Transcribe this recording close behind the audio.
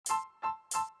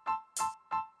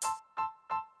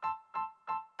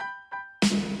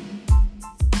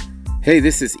Hey,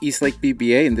 this is Eastlake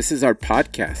BBA, and this is our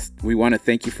podcast. We want to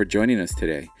thank you for joining us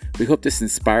today. We hope this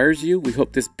inspires you. We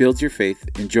hope this builds your faith.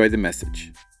 Enjoy the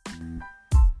message.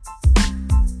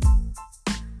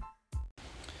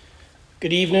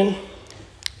 Good evening.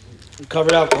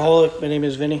 Recovered alcoholic. My name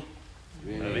is Vinny.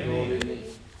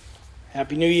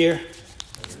 Happy New Year.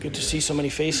 Good to see so many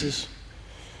faces.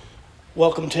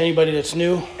 Welcome to anybody that's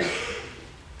new,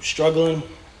 struggling,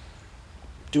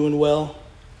 doing well,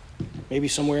 maybe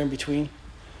somewhere in between.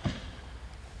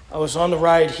 I was on the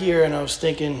ride here and I was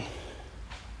thinking,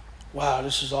 wow,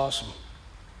 this is awesome.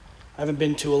 I haven't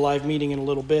been to a live meeting in a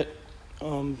little bit.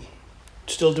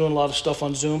 Still doing a lot of stuff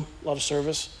on Zoom, a lot of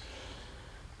service.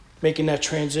 Making that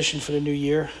transition for the new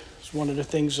year. It's one of the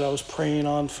things I was praying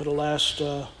on for the last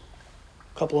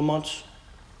couple of months.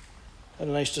 Had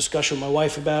a nice discussion with my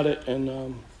wife about it.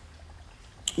 And,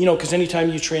 because anytime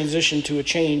you transition to a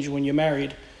change when you're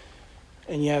married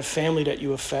and you have family that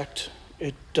you affect,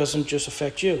 it doesn't just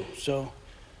affect you. So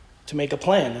to make a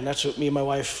plan, and that's what me and my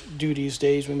wife do these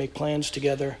days. We make plans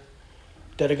together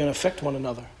that are going to affect one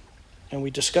another. And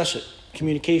we discuss it.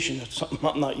 Communication, that's something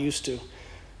I'm not used to.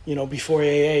 Before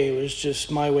AA, it was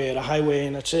just my way or the highway,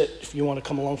 and that's it. If you want to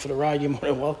come along for the ride, you're more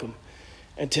than welcome.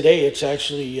 And today, it's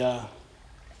actually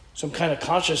some kind of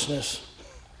consciousness,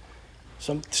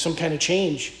 some kind of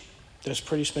change that's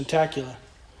pretty spectacular.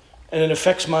 And it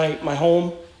affects my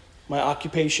home, my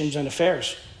occupations and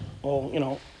affairs,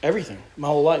 everything, my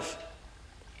whole life.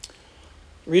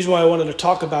 The reason why I wanted to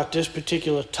talk about this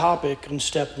particular topic in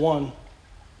step 1,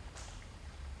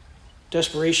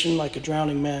 desperation like a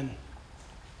drowning man.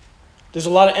 There's a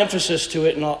lot of emphasis to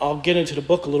it, and I'll get into the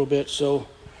book a little bit. So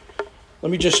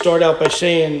let me just start out by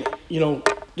saying,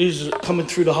 these coming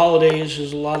through the holidays,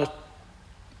 there's a lot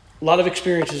of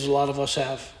experiences a lot of us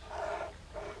have.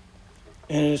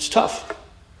 And it's tough.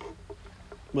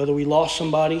 Whether we lost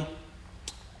somebody,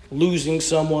 losing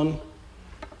someone,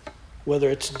 whether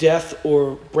it's death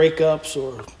or breakups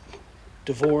or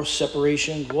divorce,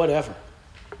 separation, whatever.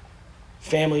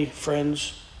 Family,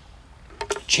 friends,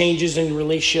 changes in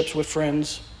relationships with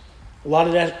friends. A lot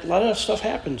of that stuff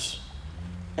happens.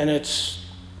 And it's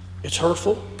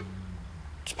hurtful,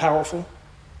 it's powerful,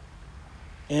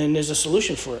 and there's a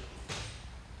solution for it.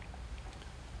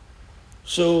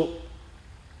 So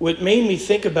what made me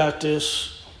think about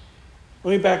this,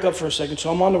 let me back up for a second. So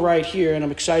I'm on the ride here, and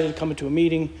I'm excited to come into a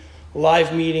meeting, a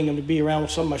live meeting. I'm going to be around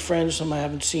with some of my friends, some I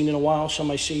haven't seen in a while, some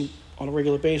I see on a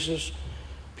regular basis,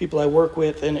 people I work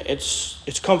with, and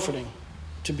it's comforting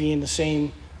to be in the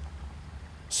same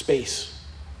space.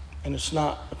 And it's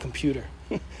not a computer.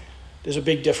 There's a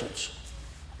big difference.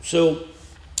 So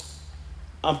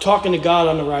I'm talking to God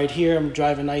on the ride here. I'm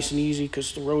driving nice and easy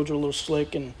because the roads are a little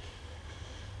slick, and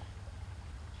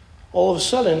all of a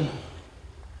sudden,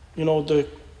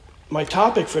 my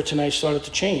topic for tonight started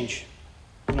to change.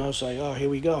 And I was like, oh, here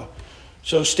we go.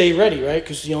 So stay ready, right?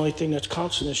 Because the only thing that's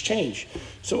constant is change.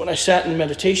 So when I sat in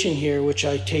meditation here, which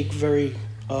I take very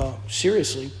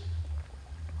seriously,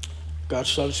 God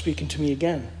started speaking to me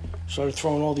again. Started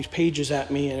throwing all these pages at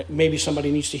me, and maybe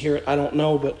somebody needs to hear it, I don't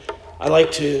know, but I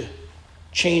like to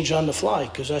change on the fly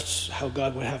because that's how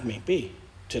God would have me be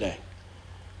today.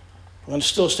 I'm going to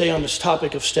still stay on this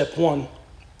topic of step 1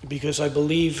 because I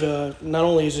believe not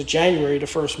only is it January, the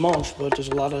first month, but there's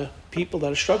a lot of people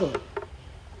that are struggling.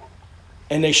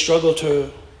 And they struggle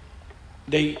to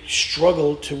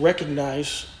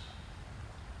recognize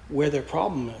where their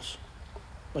problem is.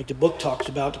 Like the book talks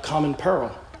about, the common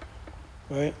peril,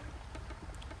 right?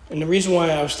 And the reason why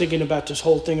I was thinking about this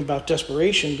whole thing about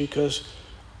desperation, because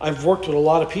I've worked with a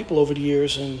lot of people over the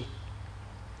years, and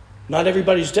not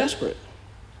everybody's desperate,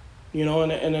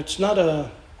 and it's not a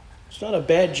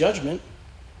bad judgment.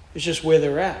 It's just where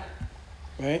they're at,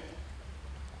 right?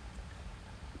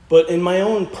 But in my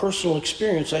own personal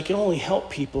experience, I can only help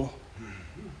people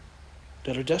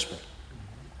that are desperate.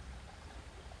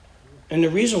 And the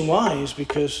reason why is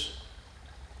because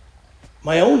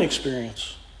my own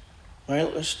experience,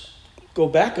 right? Let's go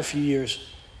back a few years.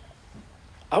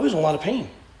 I was in a lot of pain.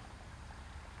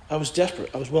 I was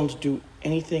desperate. I was willing to do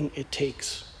anything it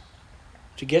takes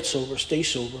to get sober, stay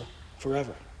sober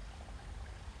forever.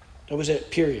 That was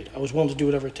it, period. I was willing to do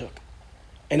whatever it took.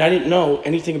 And I didn't know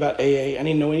anything about AA. I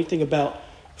didn't know anything about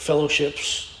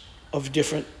fellowships of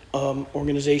different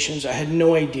organizations. I had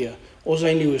no idea. All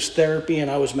I knew was therapy, and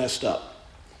I was messed up.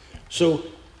 So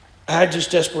I had this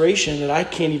desperation that I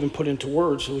can't even put into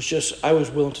words. It was just I was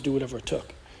willing to do whatever it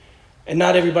took. And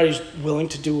not everybody's willing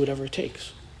to do whatever it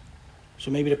takes.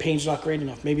 So maybe the pain's not great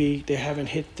enough. Maybe they haven't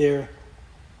hit their,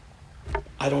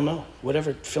 I don't know,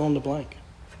 whatever, fill in the blank.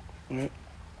 Right?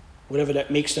 Whatever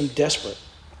that makes them desperate.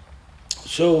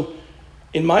 So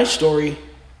in my story,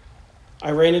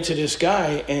 I ran into this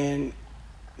guy and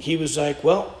he was like,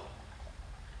 well,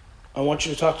 I want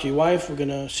you to talk to your wife. We're going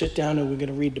to sit down and we're going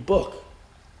to read the book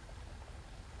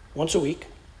once a week.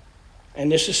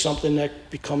 And this is something that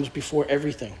becomes before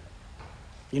everything.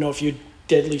 You know, if you're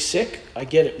deadly sick, I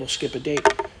get it, we'll skip a date.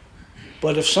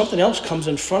 But if something else comes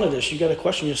in front of this, you got to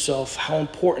question yourself, how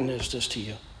important is this to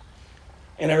you?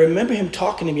 And I remember him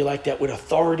talking to me like that with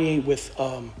authority,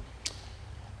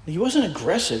 he wasn't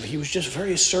aggressive, he was just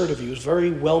very assertive, he was very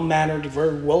well-mannered,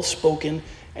 very well-spoken,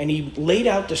 and he laid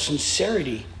out the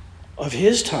sincerity of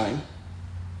his time,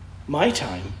 my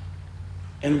time,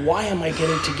 and why am I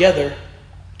getting together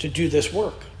to do this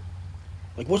work?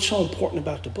 Like, what's so important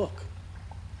about the book?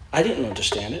 I didn't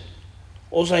understand it.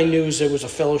 All I knew is there was a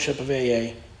fellowship of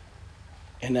AA,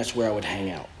 and that's where I would hang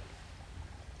out.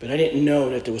 But I didn't know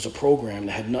that there was a program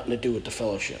that had nothing to do with the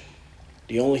fellowship.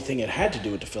 The only thing it had to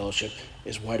do with the fellowship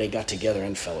is why they got together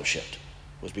and fellowshipped,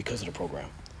 was because of the program.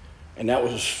 And that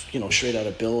was, you know, straight out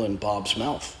of Bill and Bob's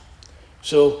mouth.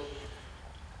 So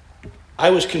I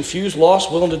was confused,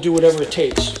 lost, willing to do whatever it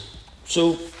takes.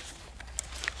 So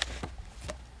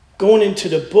going into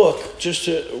the book, just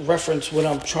to reference what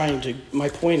my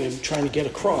point I'm trying to get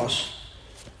across,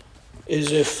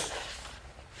 is if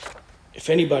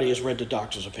anybody has read the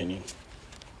doctor's opinion,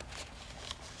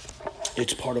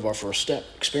 it's part of our first step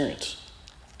experience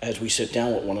as we sit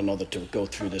down with one another to go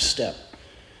through this step.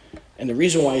 And the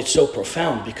reason why it's so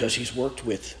profound, because he's worked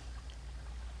with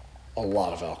a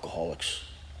lot of alcoholics,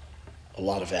 a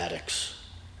lot of addicts,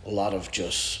 a lot of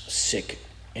just sick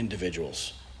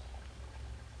individuals.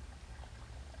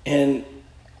 And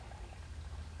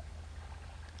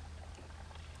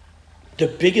the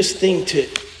biggest thing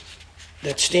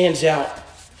that stands out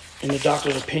in the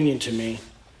doctor's opinion to me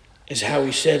is how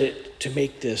he said it to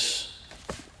make this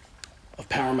of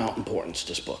paramount importance,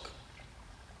 this book.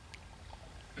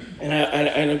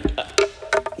 And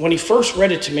when he first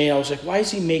read it to me, I was like, why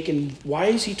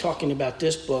is he talking about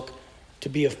this book to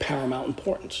be of paramount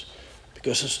importance?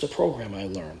 Because it's the program I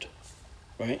learned,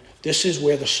 right? This is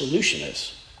where the solution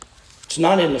is. It's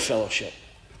not in the fellowship.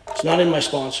 It's not in my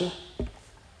sponsor.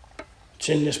 It's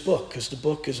in this book, because the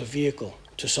book is a vehicle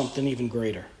to something even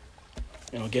greater.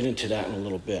 And I'll get into that in a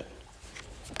little bit.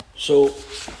 So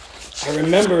I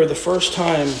remember the first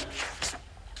time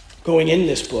going in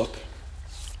this book,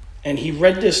 and he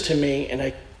read this to me, and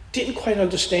I didn't quite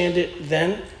understand it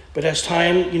then, but as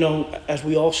time, you know, as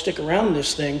we all stick around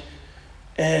this thing,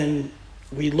 and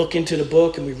we look into the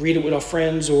book, and we read it with our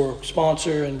friends or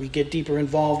sponsor, and we get deeper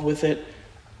involved with it,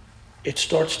 it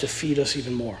starts to feed us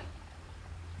even more.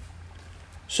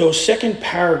 So second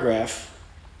paragraph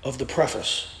of the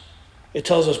preface, it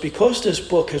tells us, because this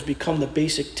book has become the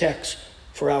basic text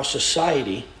for our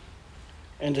society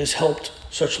and has helped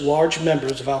such large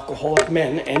members of alcoholic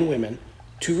men and women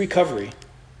to recovery,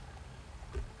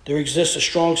 there exists a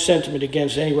strong sentiment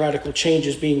against any radical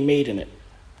changes being made in it.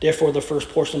 Therefore, the first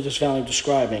portion of this volume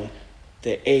describing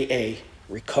the AA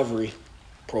recovery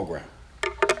program,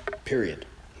 period.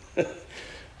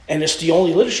 And it's the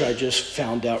only literature I just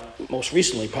found out most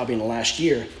recently, probably in the last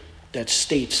year, that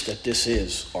states that this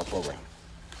is our program.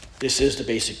 This is the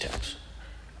basic text.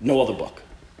 No other book,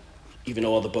 even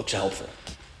though other books are helpful.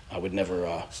 I would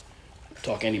never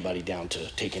talk anybody down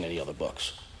to taking any other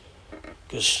books.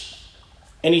 Because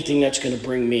anything that's going to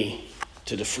bring me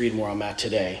to the freedom where I'm at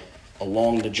today,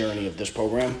 along the journey of this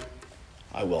program,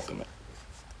 I welcome it.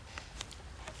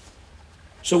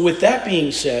 So with that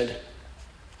being said,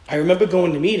 I remember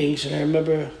going to meetings, and I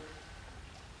remember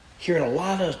hearing a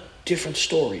lot of different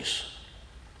stories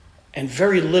and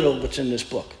very little what's in this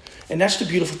book. And that's the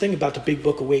beautiful thing about the Big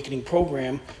Book Awakening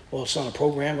program. Well, it's not a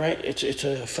program, right? It's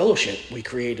a fellowship we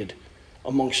created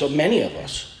among so many of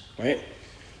us, right?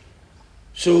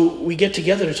 So we get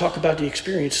together to talk about the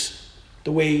experience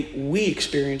the way we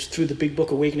experienced through the Big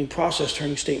Book Awakening process,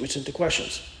 turning statements into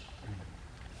questions.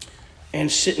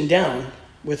 And sitting down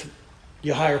with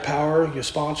your higher power, your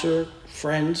sponsor,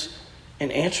 friends,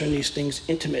 and answering these things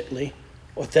intimately,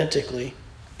 authentically,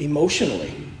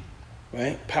 emotionally,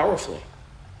 right? Powerfully.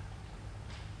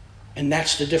 And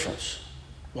that's the difference.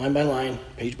 Line by line,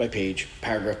 page by page,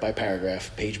 paragraph by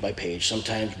paragraph, page by page.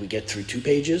 Sometimes we get through 2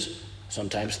 pages,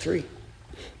 sometimes 3.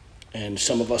 And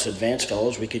some of us advanced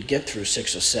fellows, we could get through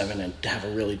 6 or 7 and have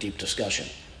a really deep discussion,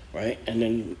 right? And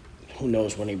then who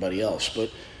knows what anybody else.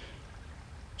 But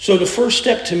so the first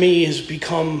step to me has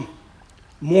become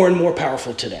more and more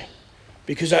powerful today,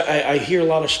 because I hear a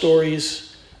lot of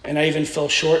stories, and I even fell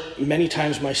short many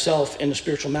times myself in the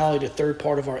spiritual malady, the third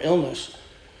part of our illness,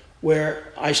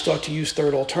 where I start to use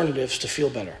third alternatives to feel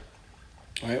better.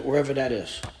 right? Wherever that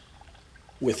is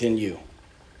within you.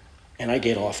 And I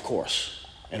get off course,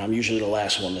 and I'm usually the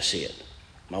last one to see it.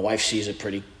 My wife sees it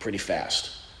pretty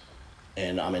fast,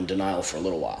 and I'm in denial for a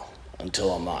little while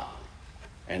until I'm not.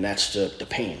 And that's the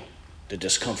pain, the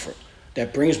discomfort.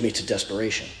 That brings me to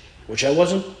desperation, which I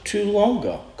wasn't too long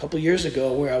ago, a couple of years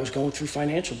ago, where I was going through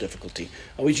financial difficulty.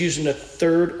 I was using a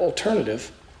third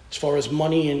alternative as far as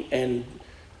money and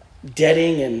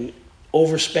debting and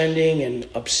overspending and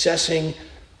obsessing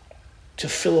to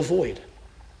fill a void.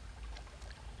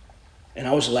 And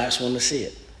I was the last one to see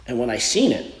it. And when I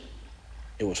seen it,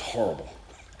 it was horrible.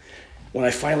 When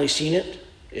I finally seen it,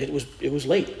 it was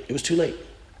late. It was too late,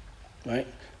 right?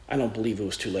 I don't believe it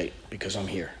was too late because I'm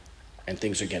here and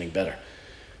things are getting better.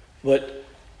 But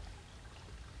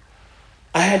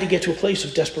I had to get to a place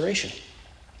of desperation.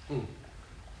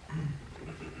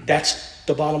 That's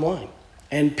the bottom line.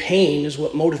 And pain is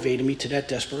what motivated me to that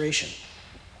desperation.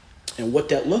 And what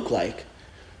that looked like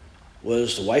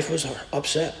was the wife was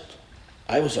upset.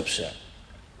 I was upset.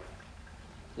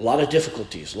 A lot of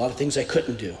difficulties, a lot of things I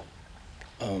couldn't do.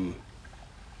 A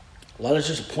lot of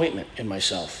disappointment in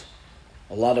myself.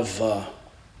 A lot of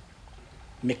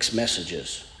mixed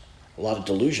messages. A lot of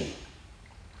delusion.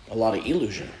 A lot of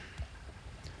illusion.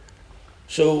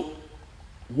 So,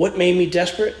 what made me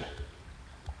desperate?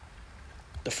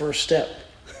 The first step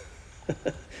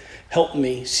helped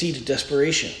me see the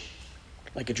desperation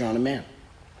like a drowning man.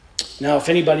 Now, if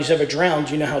anybody's ever drowned,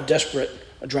 you know how desperate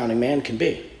a drowning man can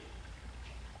be.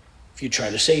 If you try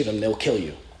to save him, they'll kill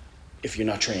you if you're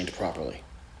not trained properly.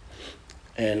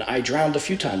 And I drowned a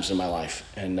few times in my life,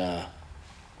 and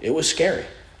it was scary.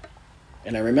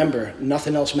 And I remember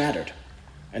nothing else mattered.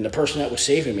 And the person that was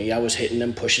saving me, I was hitting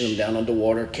them, pushing them down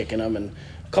underwater, kicking them, and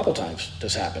a couple times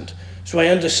this happened. So I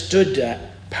understood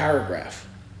that paragraph,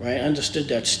 right? I understood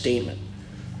that statement.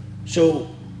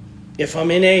 So if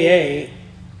I'm in AA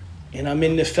and I'm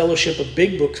in the Fellowship of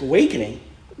Big Books Awakening,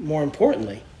 more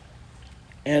importantly,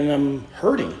 and I'm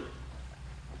hurting,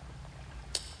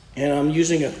 and I'm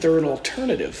using a third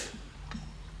alternative,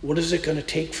 what is it going to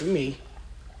take for me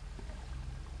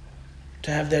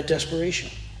to have that desperation?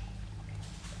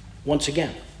 Once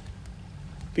again.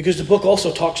 Because the book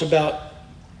also talks about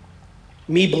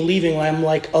me believing I'm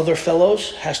like other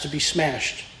fellows has to be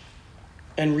smashed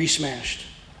and resmashed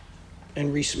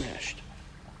and resmashed.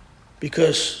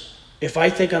 Because if I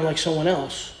think I'm like someone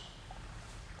else,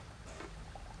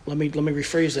 let me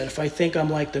rephrase that. If I think I'm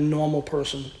like the normal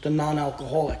person, the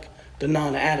non-alcoholic, the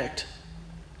non-addict,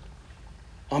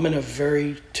 I'm in a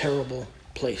very terrible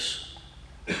place.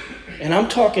 And I'm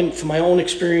talking from my own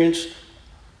experience,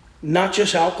 not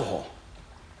just alcohol.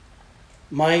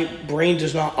 My brain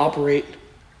does not operate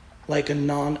like a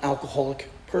non-alcoholic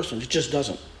person. It just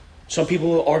doesn't. Some people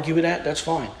will argue with that. That's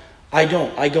fine. I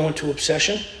don't. I go into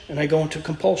obsession and I go into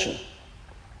compulsion.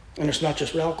 And it's not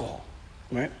just with alcohol,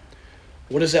 right?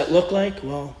 What does that look like?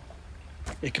 Well,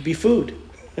 it could be food,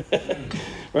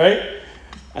 right?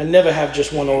 I never have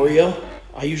just one Oreo.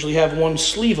 I usually have one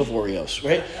sleeve of Oreos,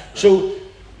 right? So,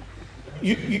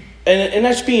 and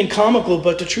that's being comical,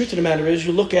 but the truth of the matter is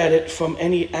you look at it from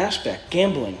any aspect.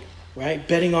 Gambling, right?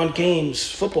 Betting on games,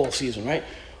 football season, right?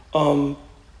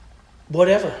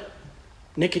 Whatever.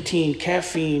 Nicotine,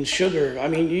 caffeine, sugar. I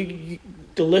mean,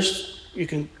 the list, you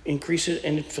can increase it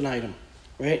ad infinitum,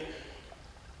 right?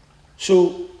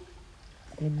 So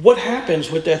what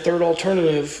happens with that third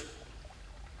alternative,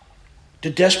 the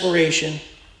desperation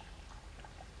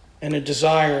and a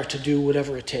desire to do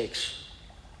whatever it takes?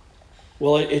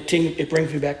 Well, it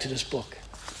brings me back to this book,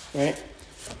 right?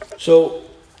 So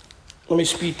let me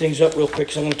speed things up real quick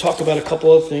because I'm going to talk about a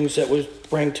couple other things that was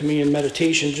brought to me in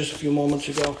meditation just a few moments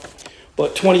ago.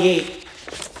 But 28,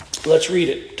 let's read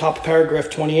it. Top of paragraph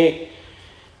 28.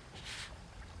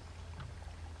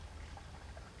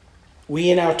 We,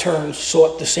 in our turn,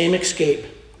 sought the same escape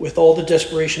with all the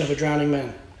desperation of a drowning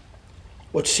man.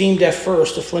 What seemed at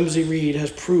first a flimsy reed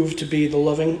has proved to be the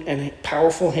loving and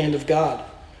powerful hand of God.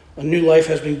 A new life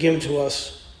has been given to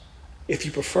us, if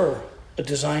you prefer, a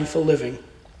design for living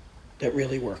that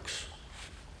really works.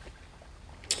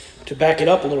 To back it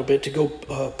up a little bit, to go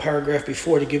paragraph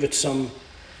before to give it some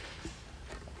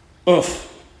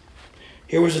oomph.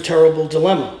 Here was a terrible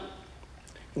dilemma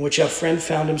in which our friend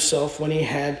found himself when he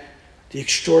had the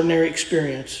extraordinary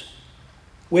experience,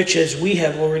 which, as we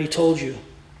have already told you,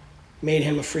 made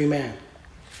him a free man.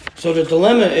 So the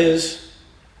dilemma is,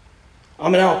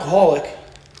 I'm an alcoholic,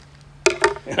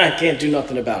 and I can't do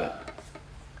nothing about it.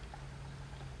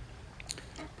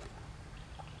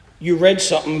 You read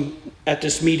something at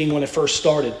this meeting when it first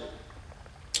started,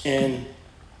 and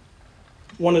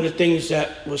one of the things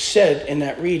that was said in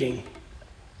that reading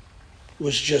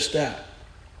was just that.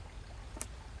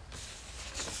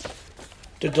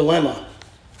 The dilemma.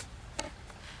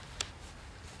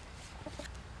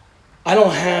 I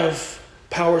don't have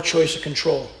power, choice, or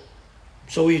control.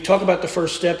 So when you talk about the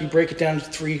first step, you break it down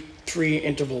to three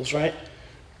intervals, right?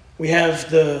 We have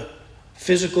the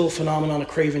physical phenomenon of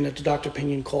craving that Dr.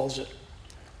 Pinion calls it.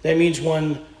 That means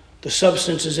when the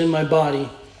substance is in my body,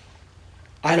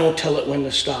 I don't tell it when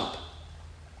to stop.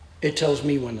 It tells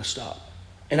me when to stop.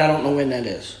 And I don't know when that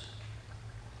is.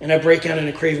 And I break out in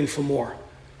a craving for more.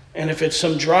 And if it's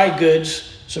some dry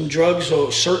goods, some drugs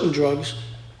or certain drugs,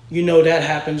 you know that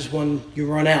happens when you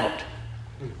run out.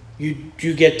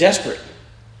 You get desperate,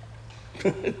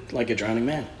 like a drowning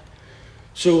man.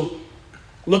 So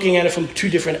looking at it from two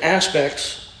different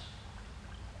aspects,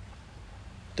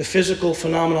 the physical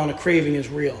phenomenon of craving is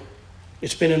real.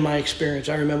 It's been in my experience.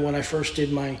 I remember when I first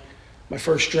did my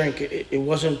first drink, it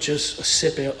wasn't just a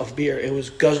sip of beer. It was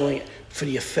guzzling for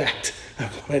the effect. I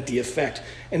wanted the effect.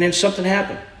 And then something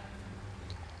happened.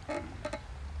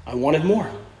 I wanted more,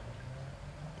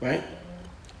 right?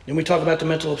 Then we talk about the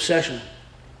mental obsession.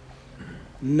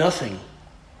 Nothing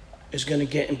is going to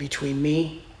get in between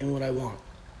me and what I want.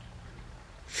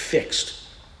 Fixed.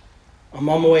 I'm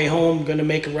on my way home, going to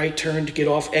make a right turn to get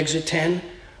off exit 10.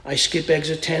 I skip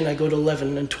exit 10, I go to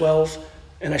 11 and 12,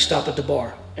 and I stop at the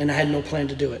bar. And I had no plan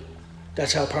to do it.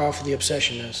 That's how powerful the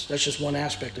obsession is. That's just one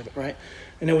aspect of it, right?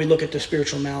 And then we look at the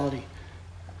spiritual malady.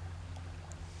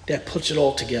 That puts it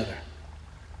all together.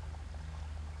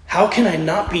 How can I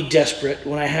not be desperate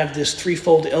when I have this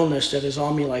threefold illness that is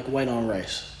on me like white on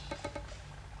rice?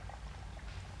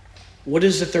 What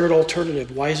is the third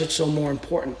alternative? Why is it so more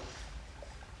important?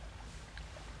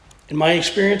 In my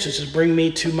experience, it's to bring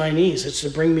me to my knees. It's to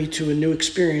bring me to a new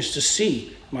experience to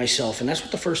see myself. And that's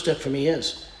what the first step for me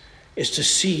is to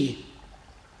see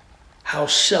how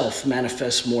self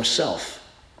manifests more self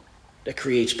that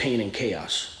creates pain and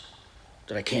chaos,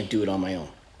 that I can't do it on my own.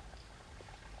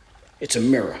 It's a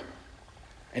mirror,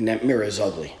 and that mirror is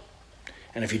ugly.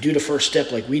 And if you do the first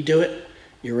step like we do it,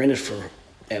 you're in it for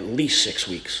at least 6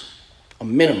 weeks, a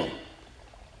minimum.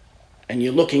 And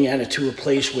you're looking at it to a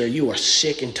place where you are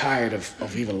sick and tired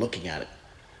of even looking at it.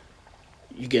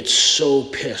 You get so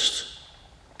pissed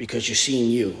because you're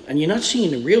seeing you. And you're not seeing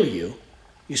the real you.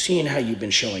 You're seeing how you've been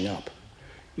showing up.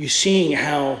 You're seeing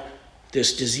how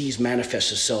this disease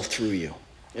manifests itself through you,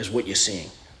 is what you're seeing,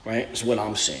 right? Is what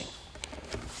I'm seeing.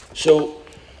 So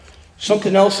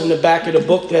something else in the back of the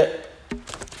book that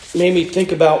made me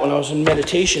think about when I was in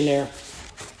meditation there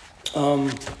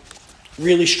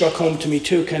really struck home to me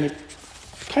too.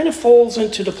 Kind of falls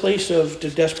into the place of the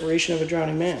desperation of a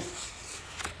drowning man.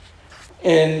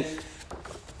 And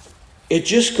it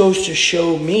just goes to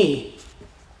show me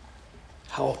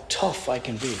how tough I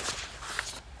can be.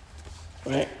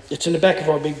 Right? It's in the back of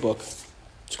our big book.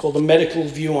 It's called The Medical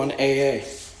View on AA.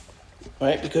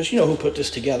 Right? Because you know who put this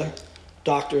together.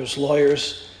 Doctors,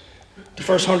 lawyers. The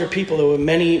first 100 people, there were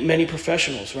many, many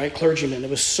professionals, right? Clergymen. There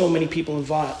was so many people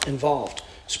involved.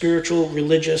 Spiritual,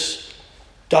 religious,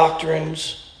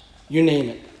 doctrines, you name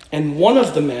it. And one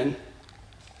of the men,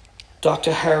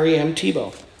 Dr. Harry M.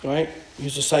 Tebow, right? He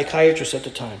was a psychiatrist at the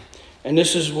time. And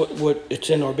this is what it's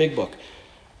in our big book.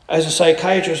 As a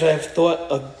psychiatrist, I have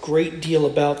thought a great deal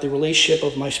about the relationship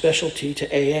of my specialty to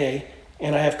AA,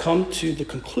 and I have come to the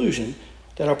conclusion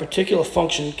that our particular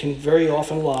function can very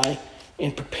often lie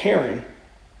in preparing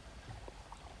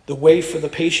the way for the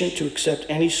patient to accept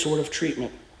any sort of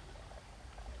treatment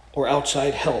or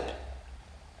outside help.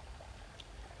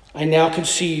 I now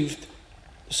conceive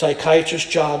the psychiatrist's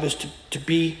job is to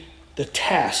be the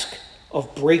task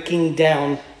of breaking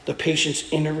down the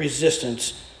patient's inner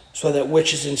resistance so that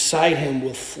which is inside him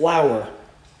will flower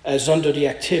as under the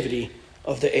activity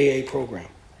of the AA program.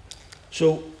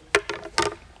 So,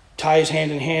 ties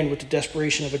hand in hand with the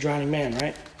desperation of a drowning man,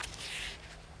 right?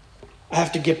 I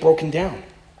have to get broken down.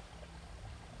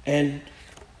 And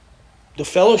the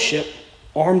fellowship,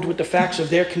 armed with the facts of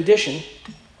their condition,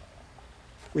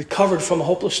 recovered from a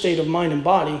hopeless state of mind and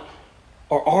body,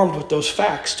 are armed with those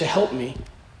facts to help me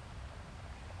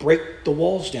break the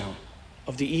walls down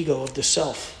of the ego, of the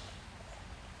self,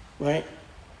 right?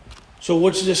 So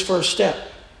what's this first step?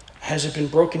 Has it been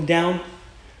broken down?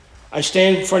 I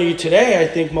stand in front of you today, I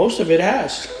think most of it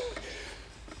has.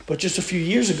 But just a few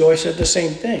years ago, I said the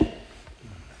same thing.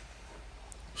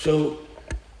 So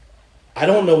I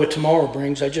don't know what tomorrow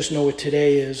brings, I just know what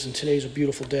today is, and today's a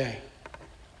beautiful day.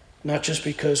 Not just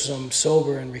because I'm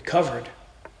sober and recovered,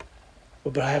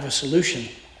 but I have a solution.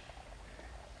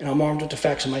 And I'm armed with the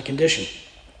facts of my condition.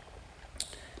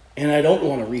 And I don't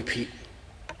want to repeat,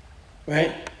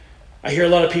 right? I hear a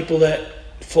lot of people that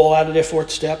fall out of their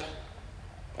fourth step.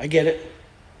 I get it.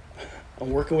 I'm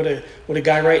working with a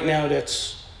guy right now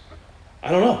that's,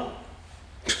 I don't know.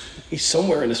 He's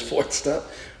somewhere in his fourth step,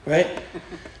 right?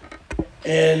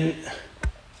 And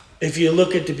if you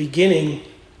look at the beginning,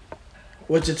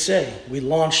 what does it say? We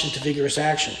launched into vigorous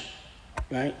action,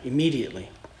 right? Immediately.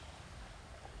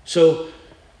 So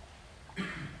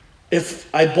if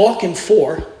I balk in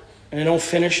 4 and I don't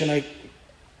finish and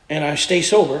I stay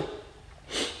sober,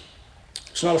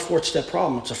 it's not a fourth step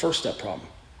problem, it's a first step problem.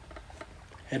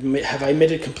 Have I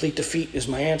admitted complete defeat is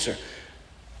my answer.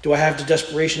 Do I have the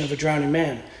desperation of a drowning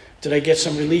man? Did I get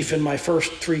some relief in my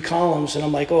first 3 columns and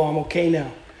I'm like, oh, I'm okay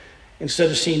now, instead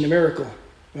of seeing the miracle,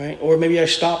 right? Or maybe I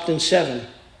stopped in 7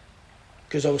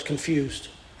 because I was confused.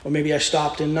 Or maybe I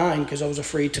stopped in 9 because I was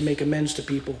afraid to make amends to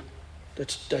people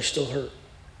that I still hurt.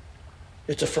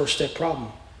 It's a first step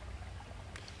problem.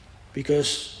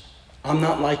 Because I'm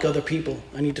not like other people.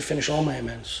 I need to finish all my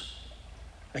amends.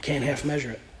 I can't half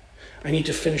measure it. I need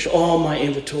to finish all my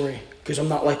inventory because I'm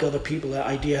not like other people. That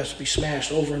idea has to be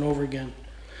smashed over and over again.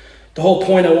 The whole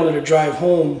point I wanted to drive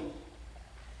home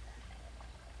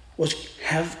was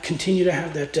continue to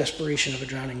have that desperation of a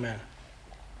drowning man.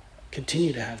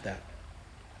 Continue to have that.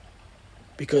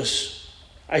 Because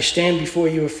I stand before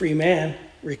you a free man,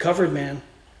 recovered man,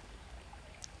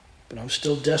 but I'm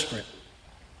still desperate.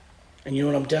 And you know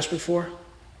what I'm desperate for?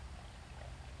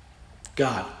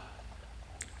 God.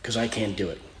 Because I can't do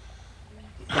it.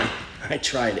 I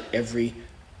tried every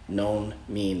known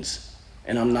means.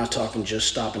 And I'm not talking just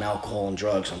stopping alcohol and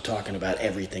drugs. I'm talking about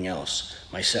everything else.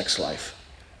 My sex life,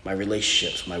 my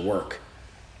relationships, my work,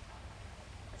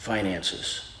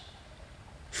 finances,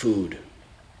 food.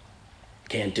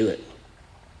 Can't do it.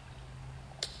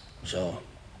 So,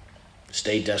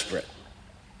 stay desperate.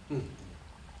 And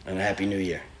a Happy New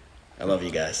Year. I love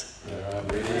you guys.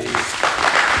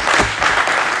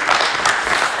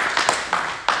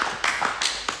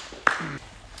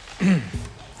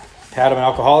 Pat, I'm an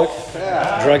alcoholic,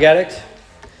 drug addict,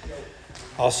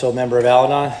 also a member of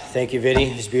Al-Anon. Thank you, Vinny.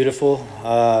 He's beautiful.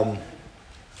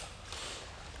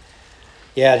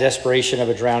 Desperation of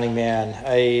a drowning man.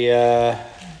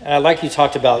 I like you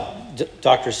talked about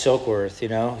Dr. Silkworth, you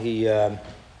know.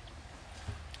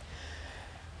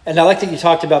 And I like that you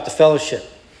talked about the fellowship.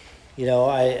 You know,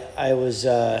 I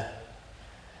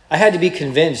had to be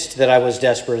convinced that I was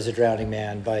desperate as a drowning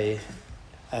man by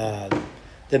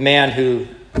the man who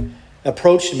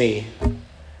approached me.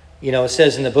 You know, it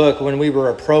says in the book, when we were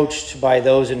approached by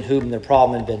those in whom the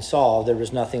problem had been solved, there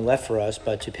was nothing left for us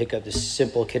but to pick up the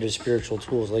simple kit of spiritual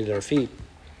tools laid at our feet.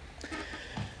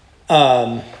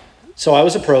 So I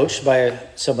was approached by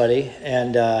somebody,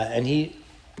 and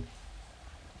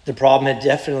the problem had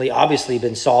obviously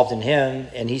been solved in him,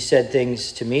 and he said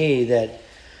things to me that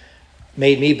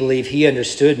made me believe he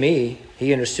understood me.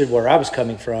 He understood where I was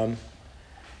coming from.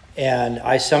 And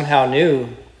I somehow knew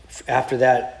after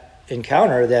that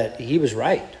encounter that he was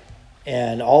right.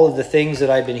 And all of the things that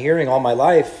I've been hearing all my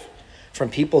life from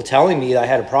people telling me that I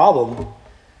had a problem,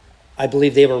 I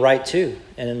believe they were right too.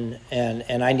 And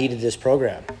I needed this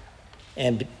program.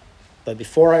 But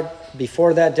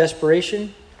before that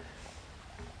desperation,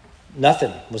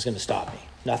 nothing was going to stop me.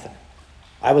 Nothing.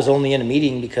 I was only in a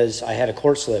meeting because I had a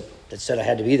court slip that said I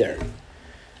had to be there.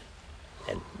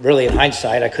 And really, in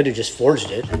hindsight, I could have just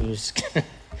forged it. I mean, it was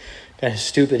kind of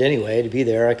stupid anyway to be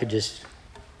there.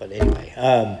 But anyway.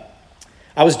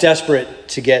 I was desperate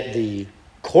to get the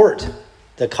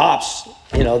cops,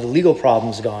 you know, the legal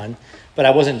problems gone. But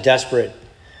I wasn't desperate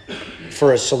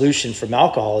for a solution from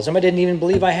alcoholism. I didn't even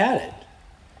believe I had it.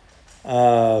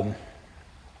 How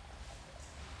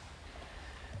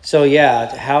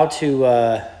to...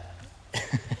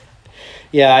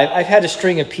 I've had a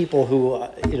string of people who,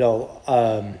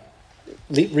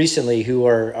 recently who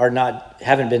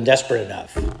haven't been desperate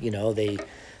enough. You know, they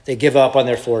give up on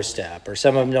their 4th step, or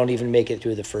some of them don't even make it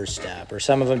through the 1st step, or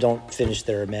some of them don't finish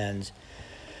their amends.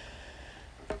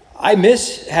 I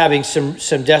miss having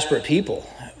some desperate people,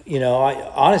 you know,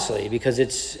 honestly, because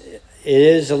it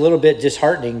is a little bit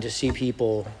disheartening to see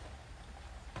people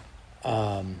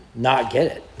not get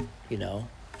it, you know,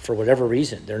 for whatever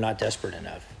reason. They're not desperate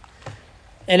enough.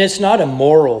 And it's not a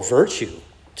moral virtue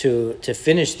to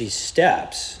finish these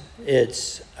steps.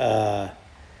 It's how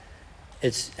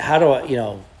do I, you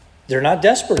know, they're not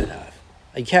desperate enough.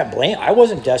 You can't blame. I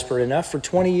wasn't desperate enough for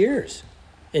 20 years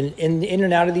in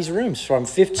and out of these rooms. From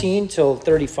 15 till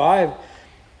 35,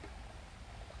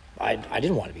 I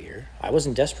didn't want to be here. I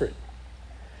wasn't desperate.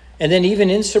 And then even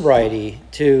in sobriety,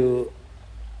 to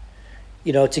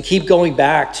keep going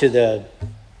back to the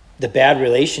bad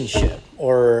relationship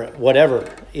or whatever,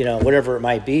 you know, whatever it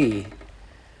might be,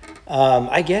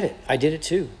 I get it. I did it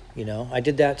too. I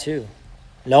did that too.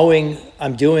 Knowing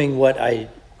I'm doing what I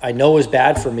know is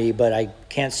bad for me, but I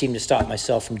can't seem to stop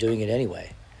myself from doing it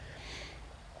anyway.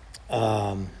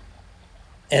 And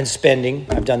spending,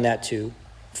 I've done that too.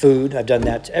 Food, I've done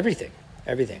that. Everything.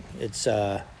 It's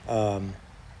I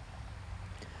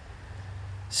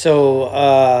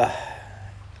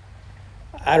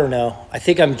don't know. I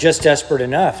think I'm just desperate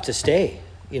enough to stay.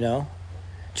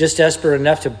 Just desperate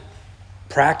enough to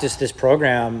practice this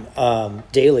program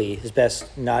daily as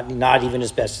best, not even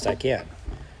as best as I can,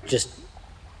 just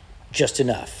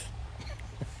enough.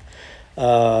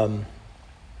 That's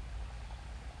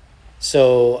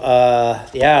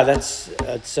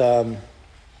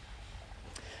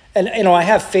and I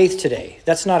have faith today.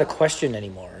 That's not a question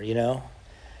anymore.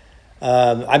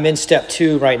 I'm in step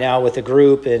 2 right now with a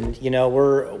group, and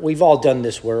we've all done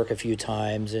this work a few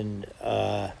times, and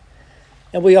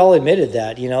we all admitted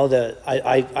that.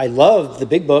 I love the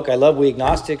big book. I love We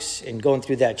Agnostics, and going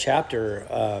through that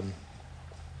chapter.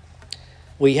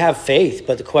 We have faith,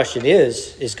 but the question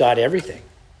is God everything?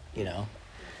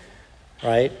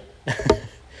 Right?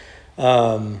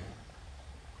 And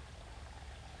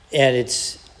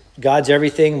it's God's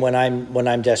everything when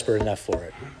I'm desperate enough for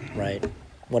it, right?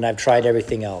 When I've tried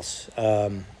everything else.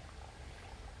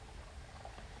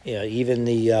 Even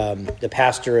the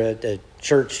pastor at the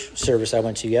church service I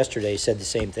went to yesterday said the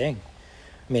same thing.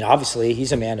 I mean, obviously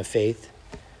he's a man of faith.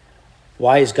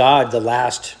 Why is God the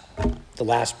last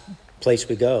place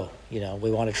we go?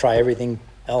 We want to try everything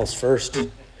else first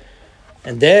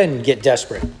and then get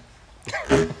desperate.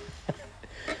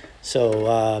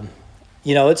 So,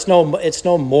 it's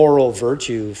no moral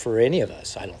virtue for any of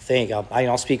us. I don't think.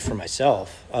 I'll speak for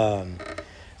myself.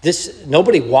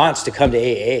 Nobody wants to come to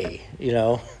AA.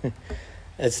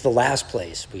 It's the last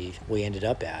place we ended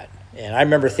up at. And I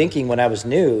remember thinking when I was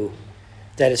new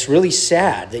that it's really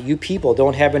sad that you people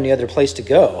don't have any other place to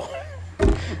go.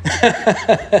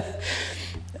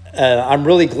 I'm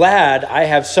really glad I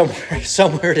have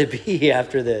somewhere to be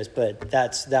after this, but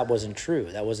that wasn't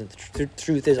true. That wasn't the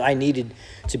truth. Is I needed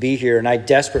to be here, and I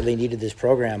desperately needed this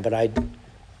program, but I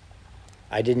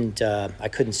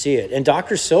couldn't see it. And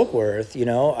Dr. Silkworth,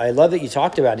 I love that you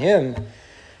talked about him.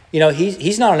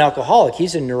 He's not an alcoholic.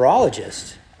 He's a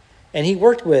neurologist, and he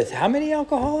worked with how many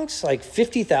alcoholics? Like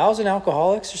 50,000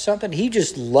 alcoholics or something. He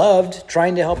just loved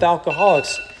trying to help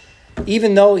alcoholics,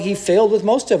 even though he failed with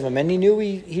most of them, and he knew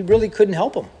he really couldn't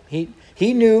help them.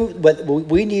 He knew, but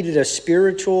we needed a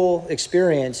spiritual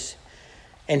experience,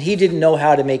 and he didn't know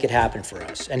how to make it happen for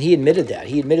us. And he admitted that.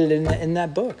 He admitted it in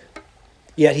that book.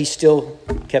 Yet he still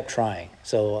kept trying.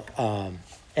 So,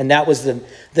 and that was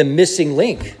the missing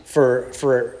link for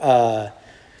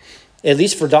at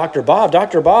least for Dr. Bob.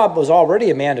 Dr. Bob was already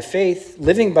a man of faith,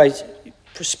 living by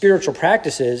spiritual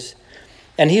practices,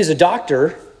 and he's a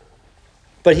doctor.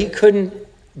 But he couldn't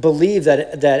believe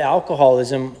that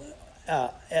alcoholism,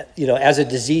 as a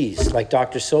disease, like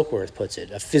Dr. Silkworth puts it,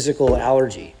 a physical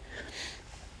allergy.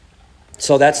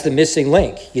 So that's the missing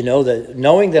link,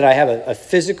 knowing that I have a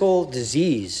physical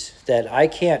disease that I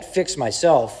can't fix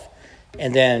myself,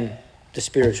 and then the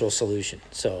spiritual solution.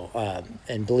 So,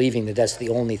 and believing that that's the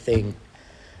only thing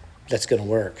that's going to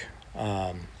work.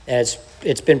 And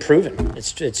it's been proven.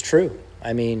 It's true.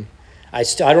 I mean, I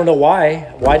don't know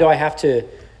why. Why do I have to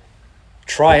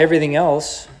try everything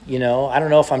else? I don't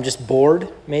know if I'm just bored,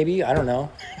 maybe. I don't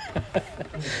know.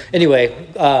 Anyway,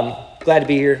 glad to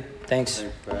be here. Thanks.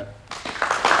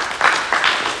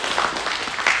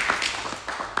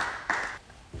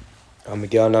 I'm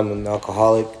Miguel, and I'm an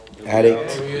alcoholic,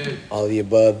 addict, all of the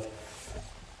above.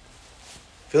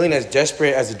 Feeling as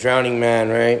desperate as a drowning man,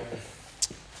 right?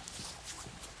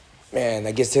 Man,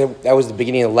 I guess that was the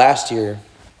beginning of last year.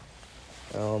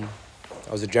 I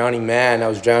was a drowning man. I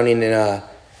was drowning in not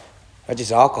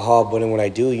just alcohol, but in what I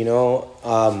do,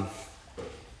 not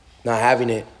having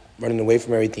it, running away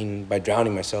from everything by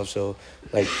drowning myself. So,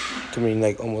 committing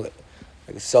almost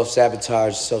like a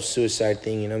self-sabotage, self-suicide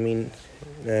thing. What I mean?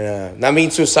 Not meaning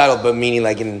suicidal, but meaning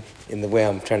in the way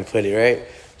I'm trying to put it, right?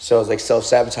 So it's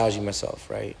self-sabotaging myself,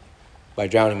 right, by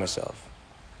drowning myself.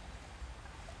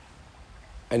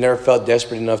 I never felt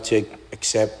desperate enough to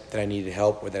accept that I needed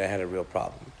help or that I had a real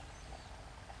problem.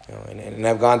 And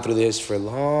I've gone through this for a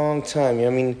long time.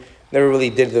 Never really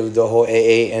did the whole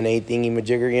AA, NA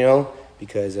thingy-majigger,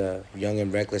 because young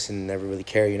and reckless and never really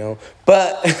care,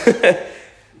 But,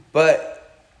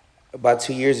 but about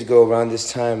 2 years ago, around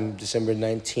this time, December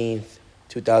 19th,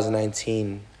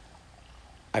 2019,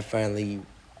 I finally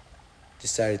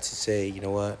decided to say, you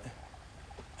know what,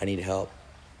 I need help.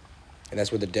 And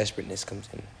that's where the desperateness comes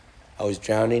in. I was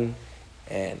drowning,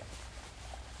 and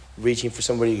reaching for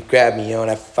somebody to grab me,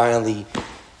 and I finally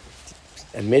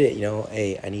admit it,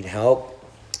 hey, I need help.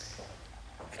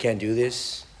 I can't do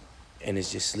this, and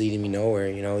it's just leading me nowhere,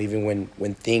 even when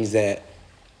the things that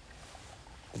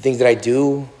I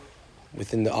do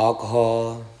within the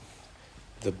alcohol,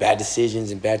 the bad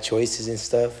decisions and bad choices and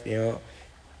stuff,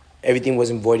 everything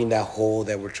wasn't voiding that hole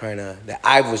that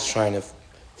I was trying to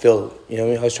fill,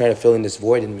 I was trying to fill in this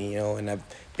void in me, and I've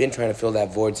been trying to fill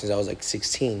that void since I was like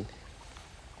 16,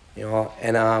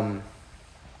 and I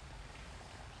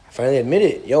finally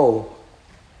admitted,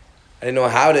 I didn't know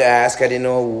how to ask. I didn't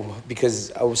know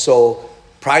because I was so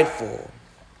prideful.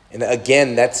 And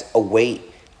again, that's a weight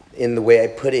in the way I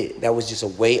put it. That was just a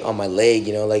weight on my leg,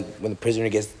 like when the prisoner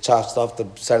gets chopped off the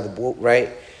side of the boat, right?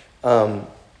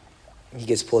 He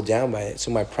gets pulled down by it. So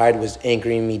my pride was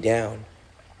anchoring me down.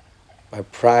 My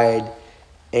pride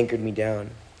anchored me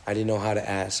down. I didn't know how to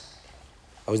ask.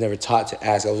 I was never taught to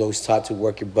ask. I was always taught to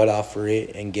work your butt off for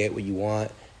it and get what you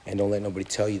want and don't let nobody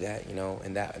tell you that,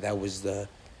 And that was when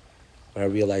I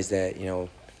realized that,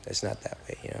 that's not that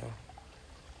way,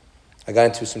 I got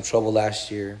into some trouble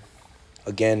last year.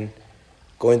 Again,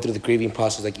 going through the grieving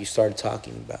process like you started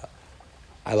talking about.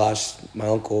 I lost my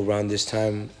uncle around this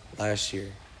time last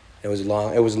year. It was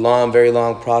a long, very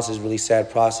long process, really sad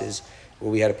process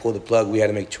where we had to pull the plug. We had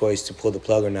to make a choice to pull the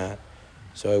plug or not.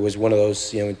 So it was one of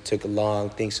those, it took a long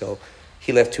thing. So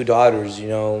he left 2 daughters,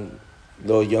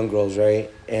 little young girls, right?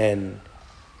 And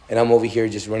I'm over here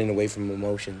just running away from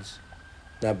emotions,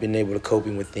 not being able to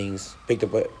coping with things. Picked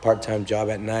up a part-time job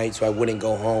at night so I wouldn't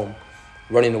go home.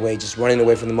 Running away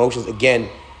from the emotions again.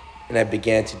 And I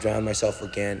began to drown myself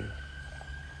again.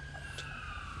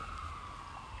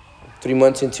 3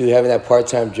 months into having that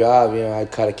part-time job, I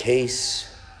caught a case.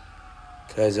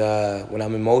 Because when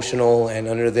I'm emotional and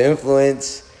under the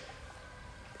influence,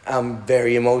 I'm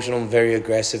very emotional, I'm very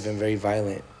aggressive, and very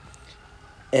violent.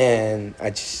 And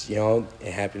I just,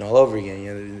 it happened all over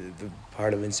again. The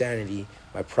part of insanity,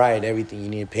 my pride, everything. You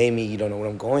need to pay me, you don't know what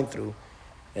I'm going through.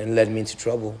 And it led me into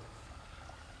trouble.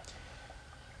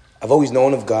 I've always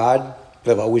known of God,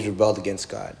 but I've always rebelled against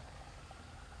God.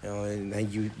 And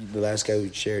the last guy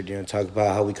we shared, talk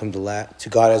about how we come to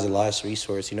God as a last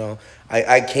resource.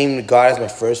 I came to God as my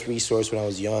first resource when I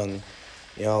was young,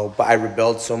 but I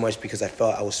rebelled so much because I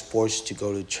felt I was forced to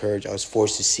go to church. I was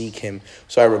forced to seek him.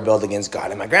 So I rebelled against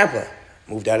God and my grandpa.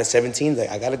 Moved out at 17, like,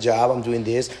 I got a job, I'm doing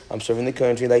this, I'm serving the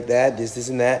country like that, this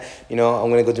and that. I'm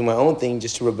going to go do my own thing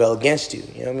just to rebel against you,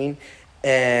 you know what I mean?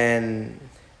 And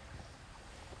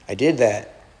I did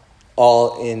that.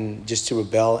 All in just to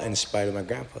rebel in spite of my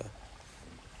grandpa.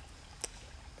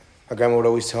 My grandma would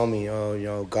always tell me,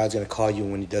 God's going to call you.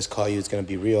 When he does call you, it's going to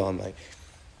be real. I'm like,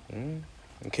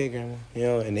 okay, grandma.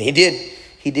 And he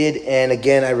did. And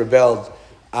again, I rebelled.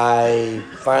 I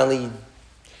finally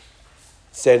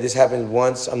said, this happened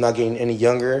once. I'm not getting any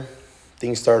younger.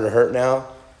 Things started to hurt now.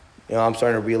 I'm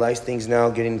starting to realize things now,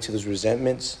 getting into those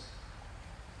resentments.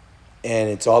 And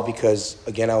it's all because,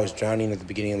 again, I was drowning at the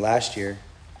beginning of last year.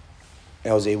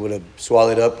 And I was able to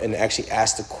swallow it up and actually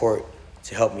ask the court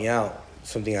to help me out,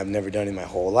 something I've never done in my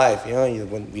whole life.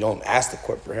 When we don't ask the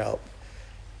court for help.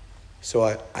 So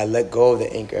I let go of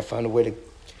the anchor. I found a way to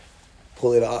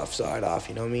pull it off, saw it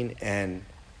off, and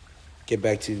get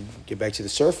back to the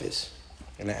surface.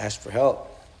 And I asked for help.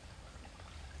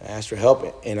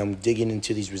 And I'm digging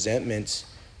into these resentments,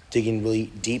 digging really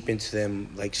deep into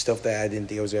them, like stuff that I didn't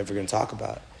think I was ever going to talk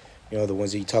about. The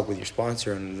ones that you talk with your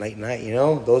sponsor on late night,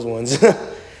 those ones.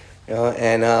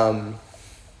 And I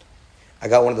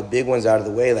got one of the big ones out of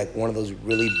the way, like one of those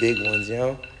really big ones,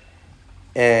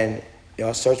 And,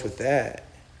 I'll start with that,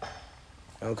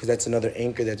 because that's another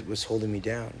anchor that was holding me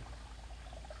down.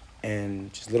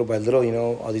 And just little by little,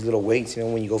 all these little weights,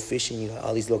 when you go fishing, you got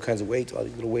all these little kinds of weights. All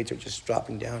these little weights are just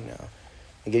dropping down now.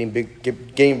 And getting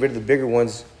rid of the bigger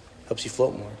ones helps you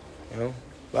float more,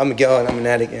 I'm Miguel, and I'm an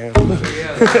addict,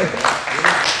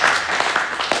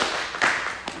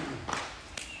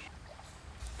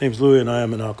 Name's Louis, and I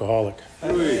am an alcoholic.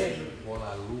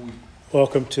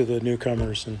 Welcome to the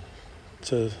newcomers and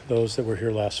to those that were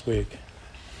here last week.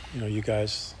 You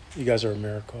guys are a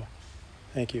miracle.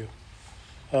 Thank you.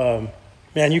 Man,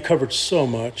 you covered so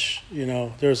much.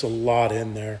 There's a lot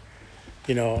in there.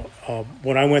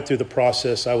 When I went through the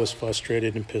process, I was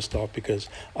frustrated and pissed off because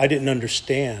I didn't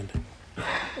understand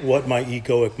what my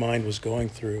egoic mind was going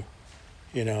through,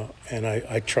 and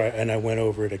I went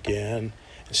over it again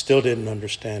and still didn't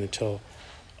understand until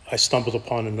I stumbled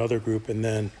upon another group, and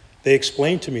then they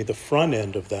explained to me the front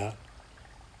end of that,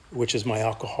 which is my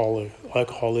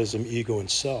alcoholism, ego, and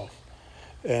self.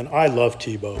 And I love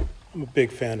Tebow. I'm a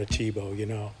big fan of Tebow,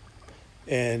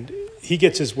 And he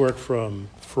gets his work from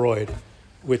Freud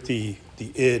with the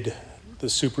id, the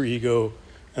superego,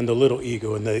 and the little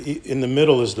ego. And in the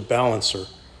middle is the balancer,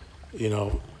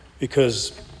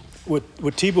 because what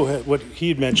he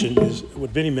had mentioned is, what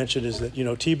Vinny mentioned is that,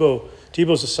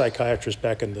 Tebow's a psychiatrist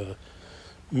back in the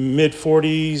mid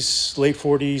 40s, late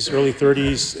 40s, early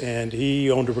 30s, and he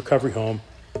owned a recovery home.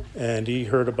 And he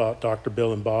heard about Dr.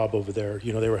 Bill and Bob over there.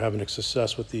 They were having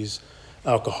success with these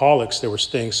alcoholics. They were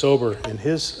staying sober, and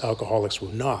his alcoholics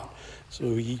were not.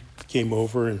 So he came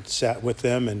over and sat with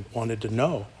them and wanted to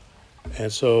know.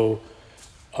 And so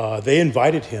they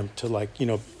invited him to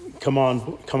come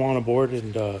on aboard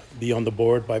and be on the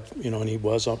board and he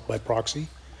was by proxy.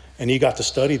 And he got to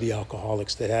study the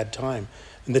alcoholics that had time.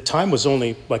 And the time was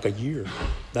only like a year.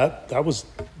 That was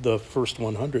the first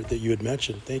 100 that you had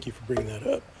mentioned. Thank you for bringing that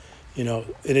up. And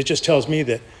it just tells me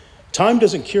that time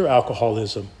doesn't cure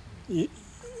alcoholism.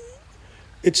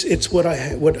 It's what I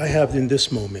have in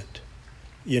this moment.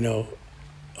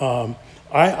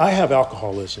 I have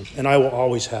alcoholism, and I will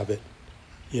always have it.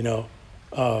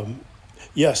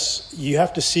 Yes, you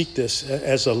have to seek this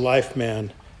as a life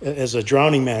man, as a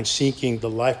drowning man seeking the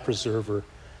life preserver,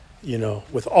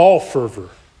 with all fervor.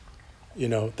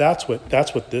 That's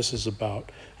what this is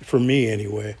about, for me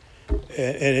anyway.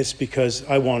 And it's because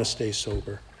I want to stay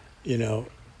sober,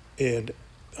 and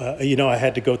I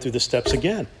had to go through the steps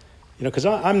again, because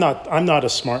I'm not a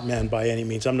smart man by any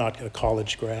means. I'm not a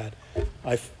college grad.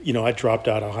 I dropped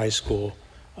out of high school.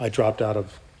 I dropped out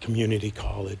of community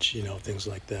college, things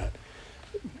like that.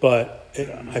 But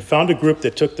I found a group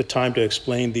that took the time to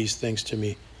explain these things to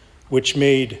me, which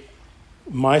made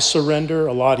my surrender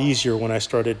a lot easier when I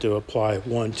started to apply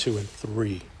 1, 2, and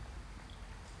 3,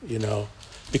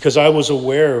 because I was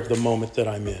aware of the moment that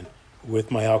I'm in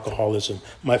with my alcoholism,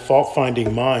 my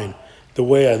fault-finding mind, the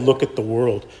way I look at the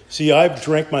world. See, I've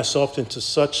drank myself into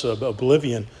such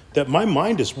oblivion that my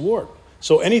mind is warped.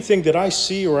 So anything that I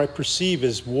see or I perceive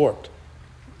is warped.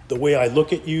 The way I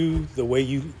look at you, the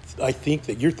way I think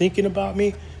that you're thinking about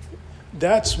me,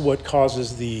 that's what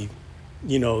causes the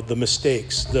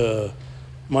mistakes,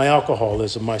 my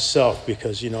alcoholism, myself,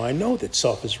 because, I know that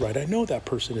self is right. I know that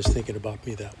person is thinking about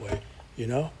me that way,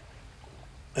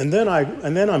 And then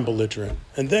I'm belligerent.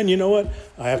 And then, you know what?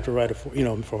 I have to write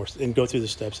and go through the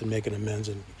steps and make an amends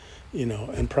and,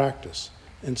 and practice.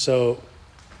 And so,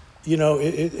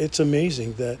 it's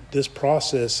amazing that this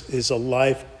process is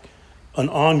an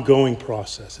ongoing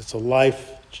process. It's a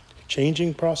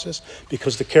life-changing process,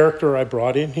 because the character I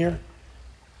brought in here,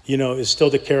 is still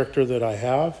the character that I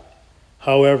have.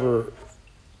 However,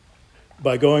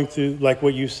 by going through, like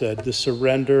what you said, the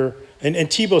surrender, and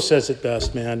Tebow says it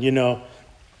best, man, he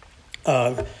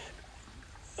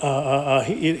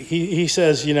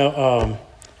says,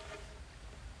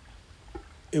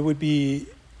 it would be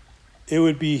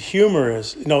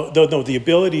humorous. The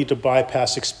ability to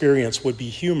bypass experience would be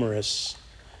humorous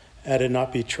had it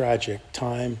not be tragic,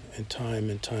 time and time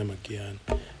and time again.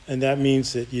 And that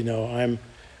means that,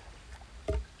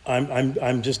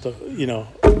 I'm just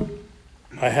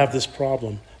I have this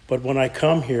problem. But when I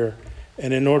come here,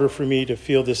 and in order for me to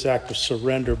feel this act of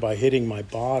surrender by hitting my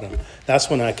bottom, that's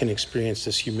when I can experience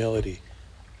this humility,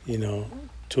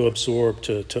 to absorb,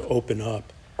 to open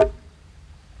up,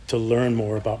 to learn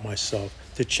more about myself,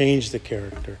 to change the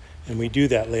character. And we do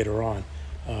that later on.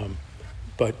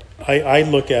 But I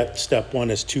look at step 1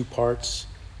 as 2 parts.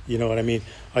 You know what I mean?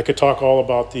 I could talk all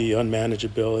about the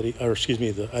unmanageability,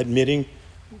 the admitting.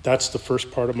 That's the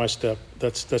first part of my step.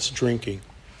 That's drinking.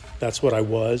 That's what I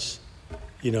was.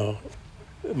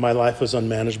 My life was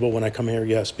unmanageable when I come here,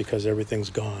 yes, because everything's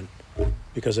gone.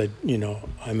 Because I'm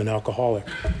an alcoholic.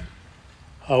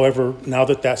 However, now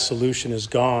that solution is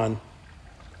gone,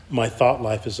 my thought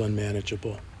life is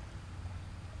unmanageable.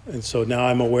 And so now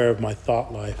I'm aware of my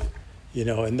thought life,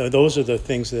 and those are the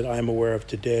things that I'm aware of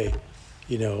today,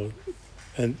 and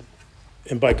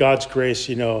by God's grace,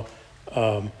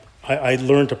 I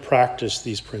learned to practice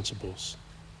these principles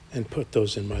and put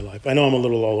those in my life. I know I'm a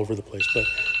little all over the place, but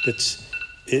it's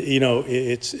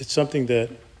something that,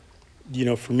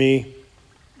 for me,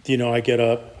 I get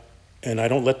up and I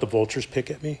don't let the vultures pick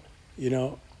at me,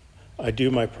 I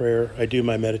do my prayer, I do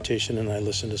my meditation, and I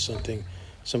listen to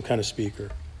some kind of speaker,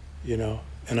 and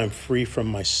I'm free from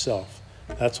myself.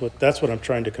 That's what I'm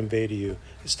trying to convey to you.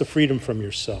 It's the freedom from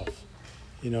yourself.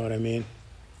 You know what I mean?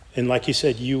 And like you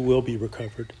said, you will be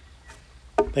recovered.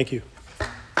 Thank you.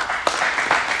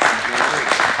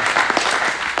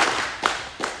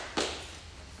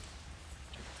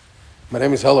 My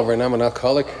name is Oliver, and I'm an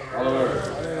alcoholic.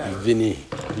 Vinny,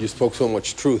 you spoke so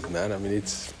much truth, man. I mean,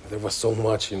 there was so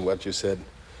much in what you said.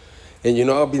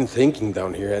 And I've been thinking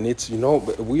down here, and it's,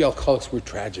 we alcoholics, we're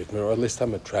tragic, man, or at least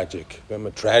I'm a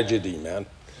tragedy, man.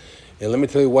 And let me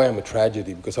tell you why I'm a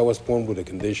tragedy, because I was born with a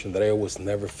condition that I always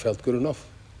never felt good enough.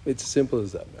 It's as simple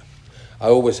as that, man. I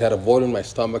always had a void in my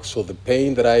stomach, so the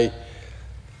pain that I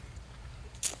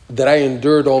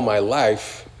endured all my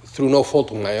life through no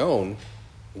fault of my own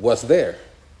was there.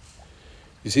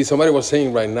 You see, somebody was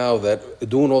saying right now that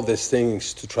doing all these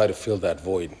things to try to fill that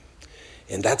void.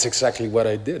 And that's exactly what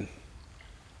I did.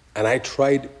 And I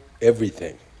tried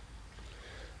everything.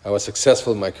 I was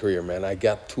successful in my career, man. I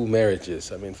got 2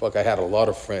 marriages. I mean, fuck, I had a lot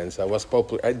of friends. I was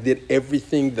popular. I did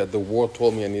everything that the world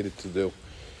told me I needed to do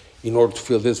in order to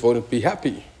fill this void and be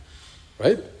happy,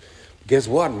 right? Guess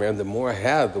what, man? The more I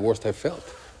had, the worse I felt.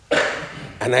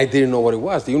 And I didn't know what it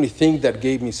was. The only thing that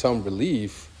gave me some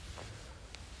relief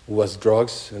was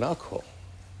drugs and alcohol.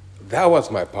 That was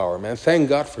my power, man. Thank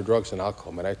God for drugs and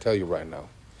alcohol, man. I tell you right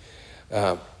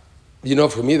now.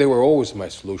 For me, they were always my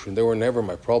solution. They were never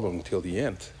my problem until the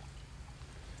end.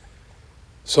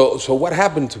 So what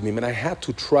happened to me, man? I had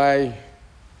to try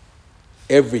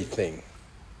everything.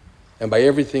 And by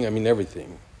everything, I mean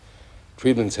everything.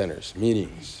 Treatment centers,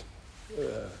 meetings,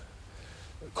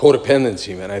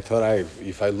 codependency, man. I thought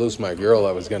if I lose my girl,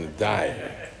 I was going to die.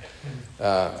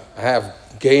 I have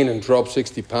gained and dropped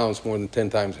 60 pounds more than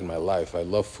 10 times in my life. I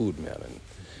love food, man.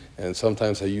 And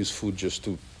sometimes I use food just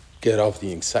to get off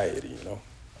the anxiety,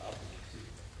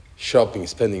 Shopping,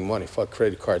 spending money, fuck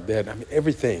credit card debt. I mean,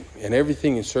 everything. And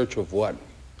everything in search of what?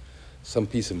 Some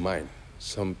peace of mind,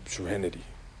 some serenity,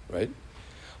 right?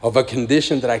 Of a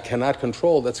condition that I cannot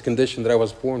control. That's a condition that I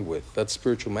was born with. That's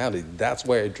spiritual malady. That's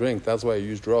why I drink. That's why I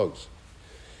use drugs.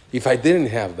 If I didn't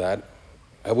have that,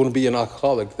 I wouldn't be an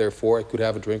alcoholic. Therefore, I could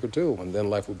have a drink or 2, and then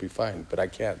life would be fine. But I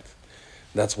can't.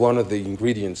 That's one of the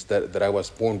ingredients that I was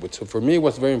born with. So for me, it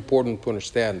was very important to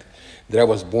understand that I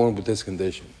was born with this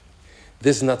condition.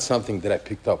 This is not something that I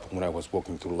picked up when I was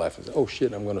walking through life and said, oh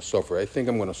shit, I'm going to suffer. I think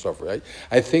I'm going to suffer.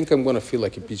 I think I'm going to feel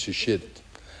like a piece of shit.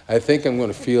 I think I'm going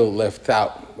to feel left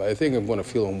out. I think I'm going to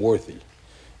feel unworthy.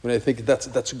 I mean, I think that's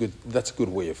a good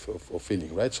way of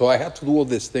feeling, right? So I had to do all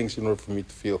these things in order for me to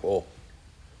feel whole.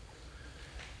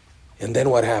 And then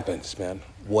what happens, man?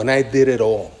 When I did it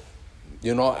all,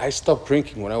 I stopped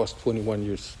drinking when I was 21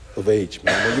 years of age,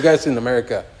 man. When you guys in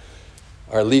America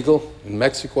are legal, in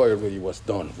Mexico, I already was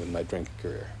done with my drinking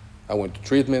career. I went to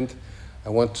treatment. I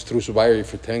went through sobriety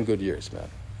for 10 good years, man.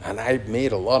 And I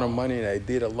made a lot of money, and I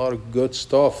did a lot of good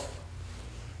stuff.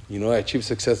 I achieved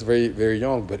success very, very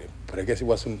young, but I guess it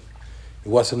wasn't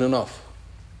enough.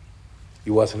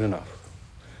 It wasn't enough.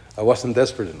 I wasn't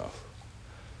desperate enough.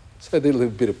 So I did a little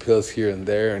bit of pills here and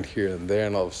there,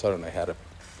 and all of a sudden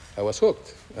I was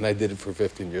hooked, and I did it for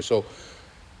 15 years. So,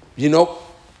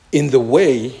 in the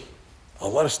way, a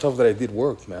lot of stuff that I did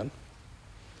worked, man.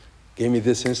 Gave me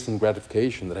this instant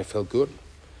gratification that I felt good.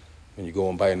 When you go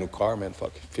and buy a new car, man,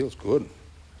 fuck, it feels good.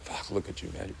 Fuck, look at you,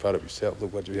 man. You're proud of yourself.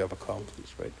 Look what you have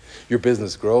accomplished, right? Your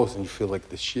business grows, and you feel like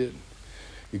the shit.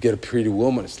 You get a pretty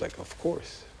woman, it's like, of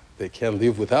course. They can't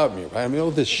live without me, right? I mean,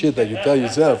 all this shit that you tell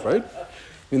yourself, right? I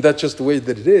mean, that's just the way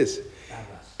that it is.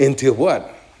 Until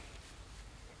what?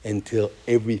 Until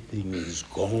everything is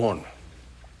gone.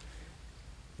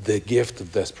 The gift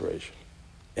of desperation.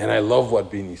 And I love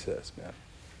what Vinny says, man.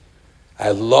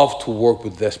 I love to work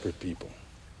with desperate people.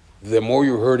 The more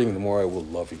you're hurting, the more I will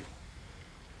love you.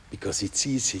 Because it's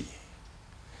easy.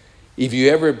 If you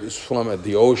ever swam at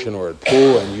the ocean or a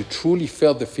pool and you truly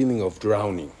felt the feeling of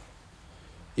drowning,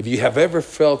 if you have ever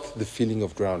felt the feeling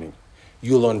of drowning,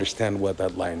 you'll understand what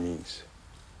that line means.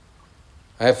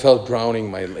 I have felt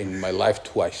drowning in my life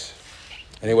twice.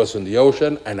 And it was in the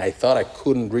ocean, and I thought I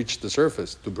couldn't reach the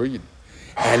surface to breathe.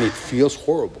 And it feels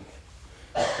horrible.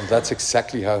 And that's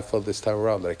exactly how I felt this time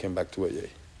around that I came back to AA.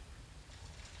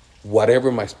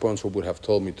 Whatever my sponsor would have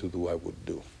told me to do, I would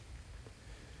do.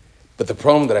 But the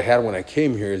problem that I had when I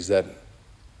came here is that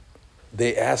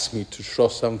they asked me to show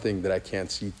something that I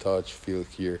can't see, touch, feel,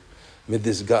 hear. I mean,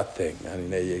 this gut thing, man,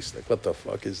 in AA, it's like, what the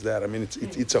fuck is that? I mean,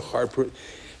 it's a hard...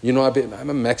 I'm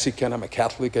a Mexican, I'm a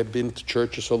Catholic, I've been to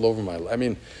churches all over my life. I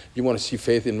mean, you want to see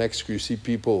faith in Mexico, you see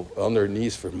people on their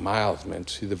knees for miles, man,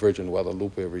 to see the Virgin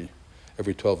Guadalupe every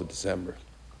 12th of December,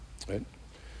 right?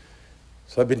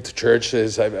 So I've been to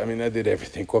churches, I did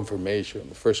everything, confirmation,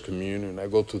 first communion, I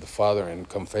go to the Father and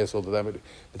confess all the time,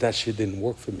 but that shit didn't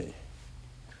work for me.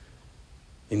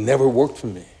 It never worked for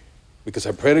me. Because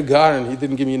I prayed to God and he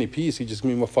didn't give me any peace, he just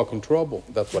gave me more fucking trouble.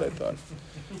 That's what I thought.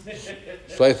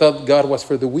 So I thought God was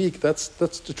for the weak. That's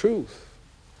the truth.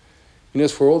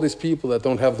 It's for all these people that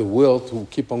don't have the will to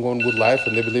keep on going with life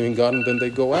and they believe in God and then they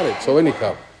go at it. So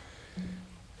anyhow,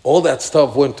 all that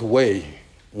stuff went away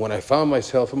when I found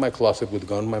myself in my closet with a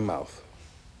gun in my mouth.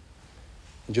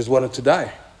 I just wanted to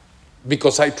die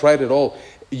because I tried it all.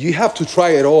 You have to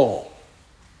try it all,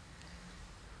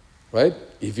 right?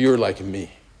 If you're like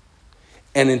me.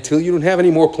 And until you don't have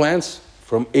any more plans,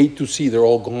 from A to C, they're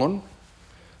all gone,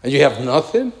 and you have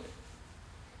nothing,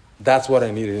 that's what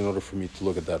I needed in order for me to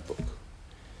look at that book.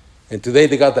 And today,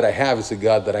 the God that I have is a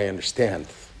God that I understand,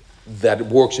 that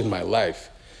works in my life.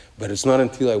 But it's not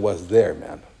until I was there,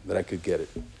 man, that I could get it.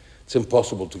 It's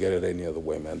impossible to get it any other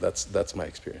way, man. That's my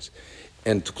experience.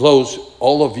 And to close,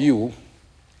 all of you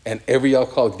and every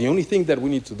alcoholic, the only thing that we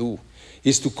need to do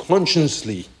is to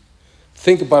consciously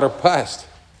think about our past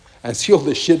and see all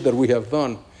the shit that we have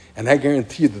done, and I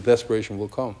guarantee you the desperation will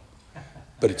come.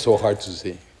 But it's so hard to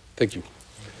see. Thank you.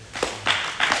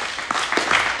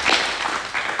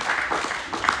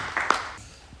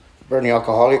 Burning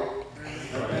alcoholic,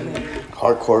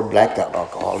 hardcore blackout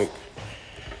alcoholic.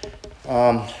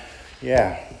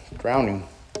 Yeah, drowning.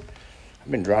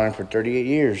 I've been drowning for 38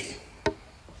 years.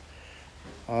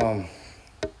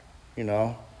 You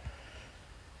know,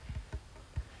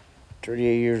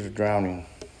 38 years of drowning.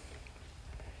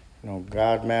 You know,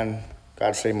 God, man,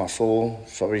 God saved my soul.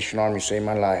 Salvation Army saved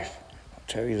my life. I'll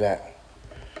tell you that.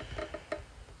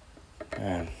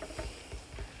 Man.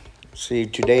 See,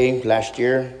 last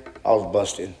year, I was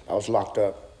busted. I was locked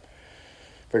up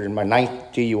for my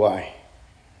 9th DUI.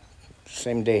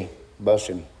 Same day,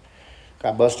 busted.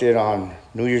 Got busted on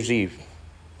New Year's Eve.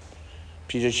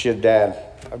 Piece of shit dad.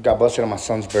 I got busted on my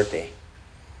son's birthday.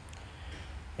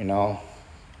 You know,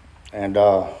 and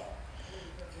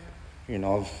you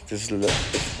know,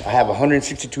 I have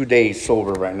 162 days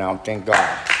sober right now. Thank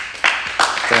God.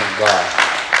 Thank God.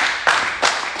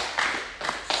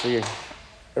 See,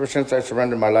 ever since I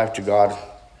surrendered my life to God,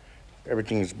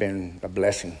 everything has been a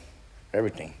blessing.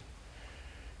 Everything.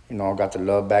 You know, I got the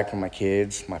love back from my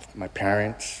kids, my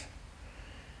parents.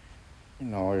 You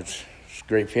know, it's a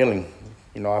great feeling.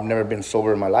 You know, I've never been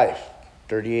sober in my life.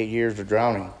 38 years of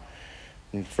drowning.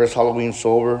 And first Halloween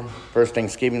sober, first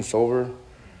Thanksgiving sober,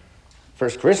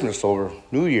 first Christmas sober,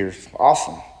 New Year's,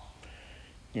 awesome.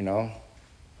 You know,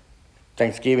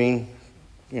 Thanksgiving,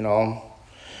 you know,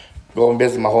 go and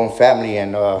visit my whole family,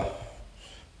 and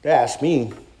they asked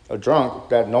me, a drunk,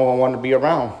 that no one wanted to be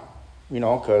around, you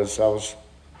know, because I was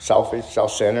selfish,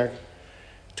 self-centered,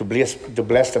 to bless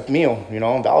the meal, you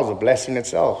know. That was a blessing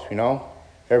itself, you know.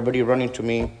 Everybody running to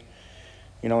me,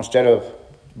 you know, instead of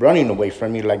running away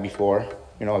from me like before,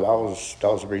 you know, that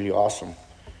was really awesome,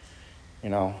 you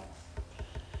know.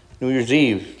 New Year's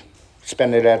Eve,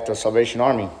 spent it at the Salvation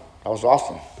Army. That was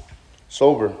awesome.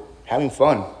 Sober, having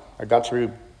fun. I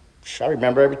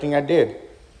remember everything I did.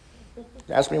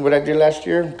 Ask me what I did last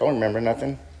year, don't remember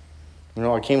nothing. You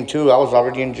know, I was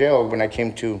already in jail when I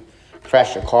came to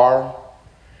crash a car.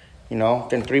 You know,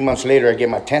 then 3 months later, I get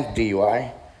my 10th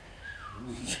DUI.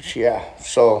 Yeah,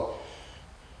 so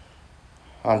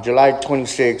on July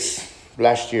 26th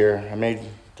last year, I made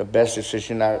the best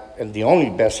decision, and the only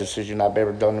best decision I've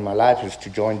ever done in my life is to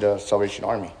join the Salvation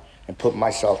Army and put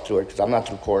myself through it, because I'm not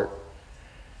through court,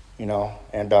 you know.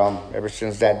 And ever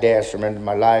since that day, I surrendered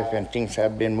my life, and things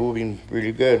have been moving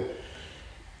really good.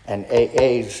 And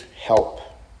AA's help.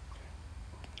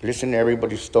 Listen to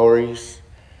everybody's stories.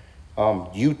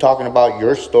 You talking about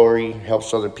your story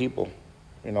helps other people,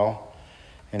 you know.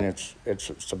 And it's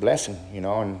a blessing, you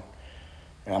know. And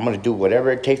I'm going to do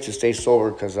whatever it takes to stay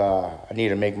sober, because I need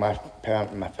to make my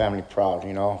family proud,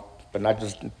 you know. But not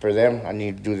just for them, I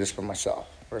need to do this for myself,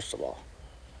 first of all.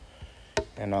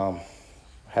 And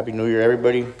Happy New Year,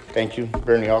 everybody. Thank you.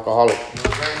 Burning Alcoholic.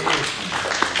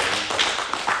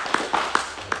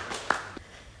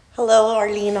 Hello,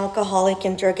 Arlene, alcoholic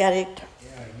and drug addict.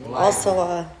 Also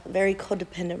a very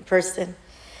codependent person.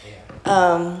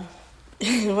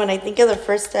 When I think of the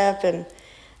first step and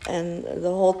the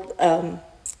whole,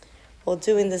 while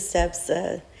doing the steps,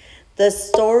 the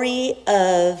story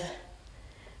of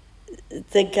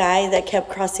the guy that kept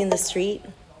crossing the street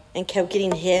and kept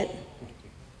getting hit,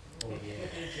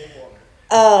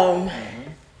 that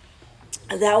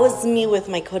was me with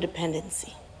my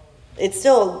codependency. It's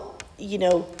still, you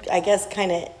know, I guess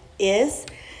kind of is.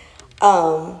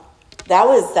 That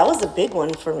was a big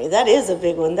one for me. That is a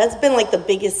big one. That's been like the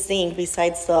biggest thing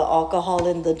besides the alcohol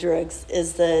and the drugs,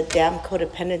 is the damn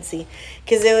codependency.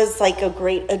 Because it was like a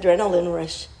great adrenaline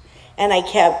rush. And I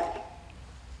kept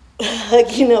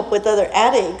hooking up with other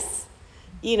addicts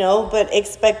but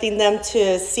expecting them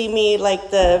to see me like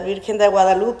the Virgen de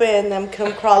Guadalupe and them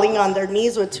come crawling on their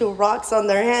knees with 2 rocks on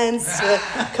their hands to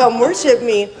come worship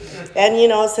me. And,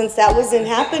 since that wasn't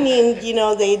happening,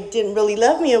 they didn't really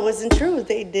love me. It wasn't true.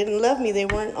 They didn't love me. They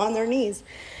weren't on their knees.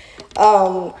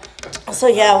 So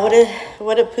yeah,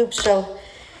 what a poop show.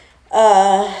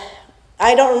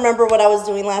 I don't remember what I was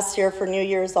doing last year for New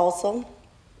Year's also.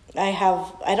 I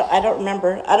don't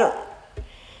remember. I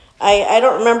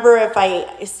don't remember if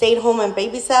I stayed home and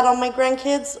babysat on my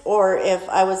grandkids or if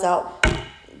I was out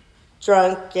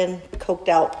drunk and coked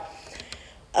out.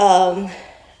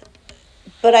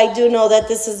 But I do know that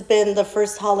this has been the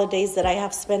first holidays that I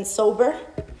have spent sober.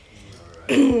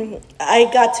 I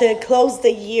got to close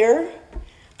the year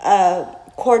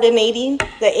coordinating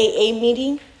the AA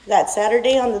meeting that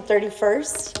Saturday on the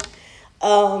 31st.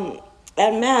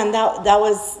 And man, that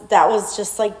was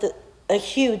just like a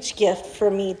huge gift for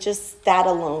me, just that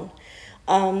alone.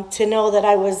 To know that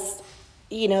I was,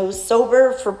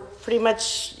 sober for pretty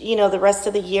much, the rest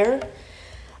of the year.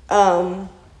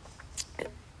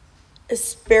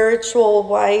 Spiritual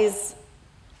wise,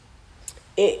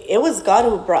 it was God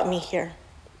who brought me here.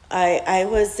 I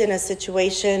was in a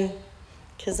situation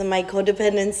because of my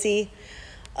codependency,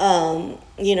 I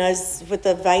was with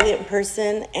a violent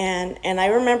person, and I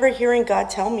remember hearing God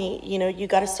tell me, you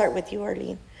got to start with you,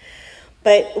 Arlene.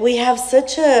 But we have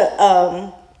such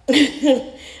a,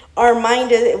 our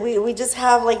mind, we just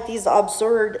have like these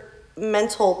absurd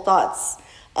mental thoughts.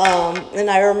 And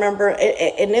I remember,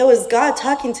 and it was God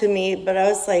talking to me, but I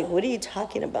was like, what are you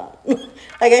talking about?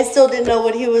 Like, I still didn't know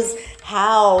what he was,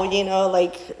 how,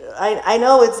 I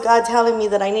know it's God telling me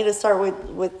that I need to start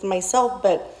with myself,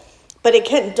 but it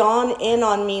couldn't dawn in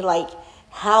on me, like,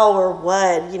 how or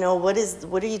what,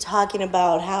 what are you talking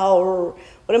about? How, or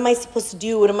what am I supposed to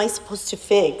do? What am I supposed to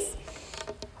fix?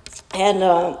 And,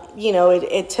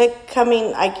 it took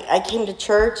coming, I came to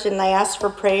church and I asked for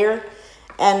prayer.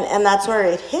 And that's where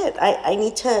it hit. I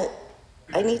need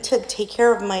to take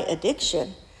care of my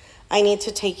addiction. I need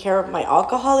to take care of my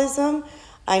alcoholism.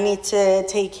 I need to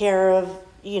take care of,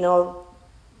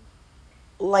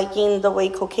 liking the way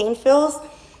cocaine feels.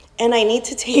 And I need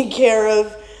to take care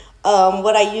of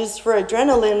what I use for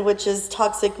adrenaline, which is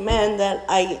toxic men that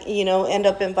I, end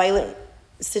up in violent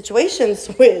situations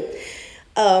with.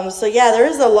 So yeah, there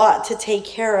is a lot to take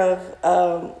care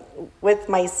of with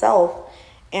myself.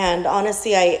 And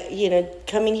honestly,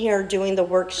 coming here, doing the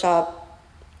workshop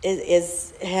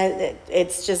it's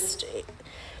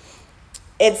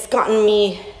gotten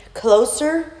me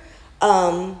closer.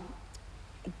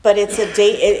 But it's a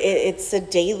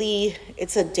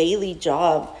daily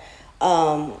job.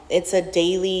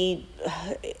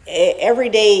 Every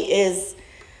day is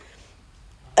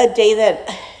a day that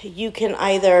you can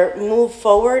either move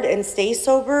forward and stay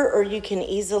sober, or you can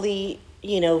easily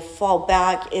fall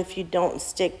back if you don't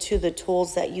stick to the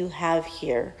tools that you have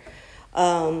here.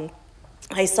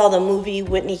 I saw the movie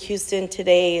Whitney Houston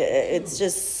today. It's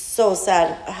just so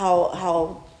sad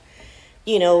how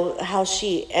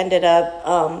she ended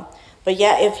up. But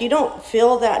yeah, if you don't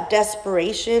feel that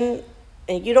desperation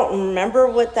and you don't remember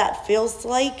what that feels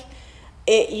like,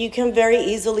 you can very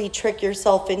easily trick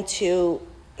yourself into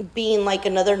being like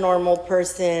another normal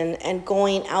person and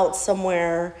going out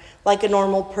somewhere like a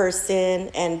normal person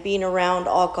and being around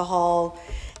alcohol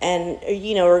and,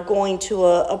 or going to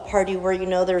a party where,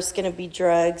 there's going to be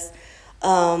drugs.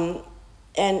 And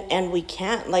we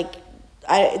can't,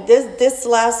 this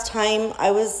last time I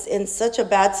was in such a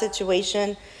bad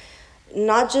situation,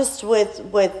 not just with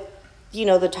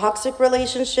the toxic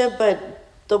relationship, but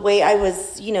the way I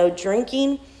was,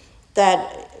 drinking,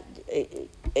 that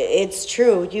it's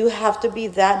true. You have to be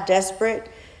that desperate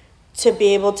to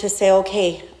be able to say,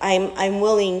 okay, I'm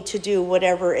willing to do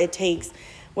whatever it takes.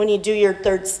 When you do your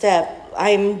third step,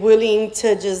 I'm willing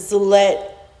to just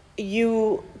let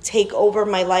you take over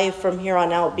my life from here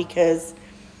on out, because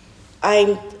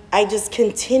I just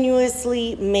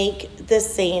continuously make the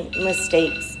same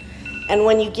mistakes. And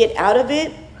when you get out of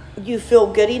it, you feel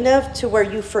good enough to where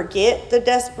you forget the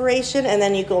desperation and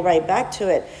then you go right back to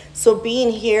it. So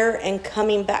being here and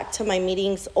coming back to my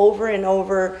meetings over and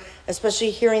over,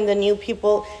 especially hearing the new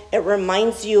people, it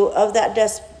reminds you of that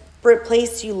desperate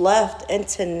place you left and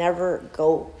to never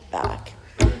go back.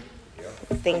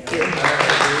 Thank you.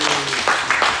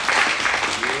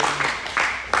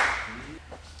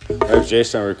 I'm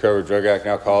Jason, I'm a recovered drug addict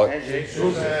and alcoholic. Hey,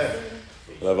 Jason.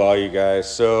 Love all you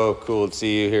guys. So cool to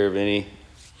see you here, Vinny.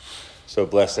 So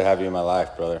blessed to have you in my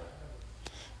life, brother.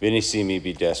 Vinny seen me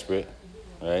be desperate,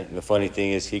 right? And the funny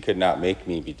thing is, he could not make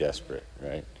me be desperate,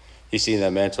 right? He seen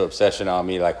that mental obsession on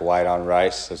me like white on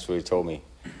rice. That's what he told me.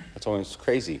 That's always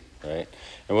crazy, right?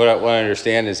 And what I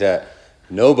understand is that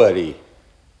nobody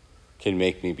can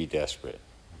make me be desperate.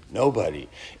 Nobody.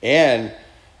 And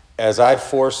as I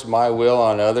force my will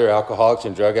on other alcoholics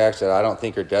and drug addicts that I don't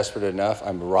think are desperate enough,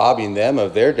 I'm robbing them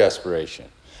of their desperation.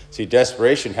 See,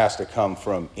 desperation has to come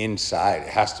from inside. It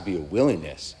has to be a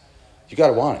willingness. You got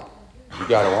to want it. You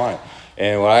got to want it.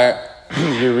 And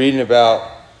when you're reading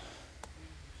about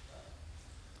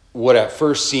what at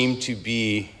first seemed to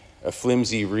be a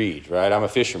flimsy reed, right? I'm a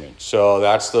fisherman. So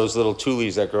that's those little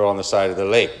tules that grow on the side of the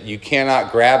lake. You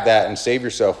cannot grab that and save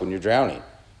yourself when you're drowning.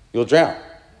 You'll drown.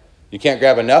 You can't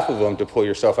grab enough of them to pull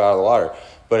yourself out of the water.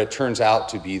 But it turns out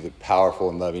to be the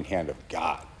powerful and loving hand of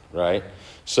God, right?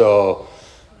 So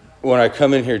when I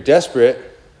come in here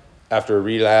desperate after a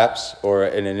relapse or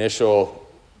an initial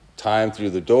time through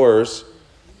the doors,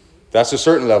 that's a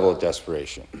certain level of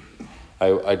desperation.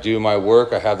 I do my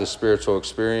work. I have the spiritual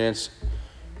experience.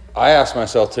 I ask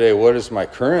myself today, what is my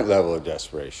current level of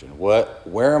desperation?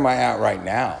 Where am I at right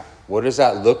now? What does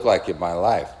that look like in my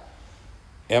life?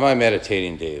 Am I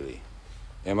meditating daily?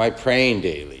 Am I praying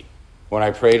daily? When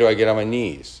I pray, do I get on my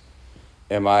knees?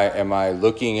 Am I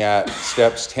looking at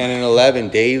steps 10 and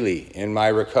 11 daily in my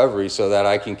recovery so that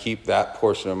I can keep that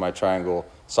portion of my triangle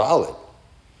solid?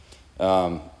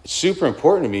 It's super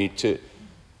important to me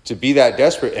to be that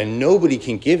desperate, and nobody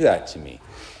can give that to me.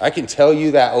 I can tell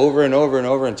you that over and over and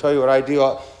over and tell you what I do.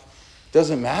 It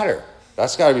doesn't matter.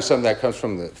 That's got to be something that comes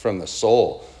from the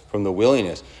soul, from the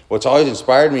willingness. What's always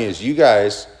inspired me is you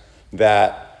guys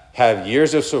that have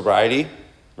years of sobriety,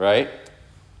 right?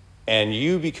 And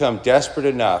you become desperate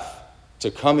enough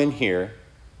to come in here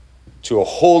to a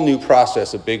whole new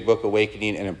process of Big Book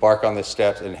Awakening and embark on the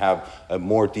steps and have a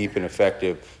more deep and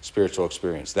effective spiritual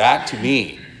experience. That, to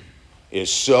me,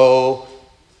 is so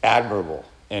admirable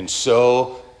and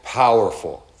so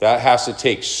powerful. That has to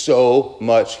take so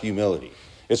much humility.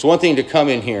 It's one thing to come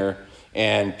in here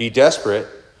and be desperate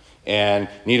and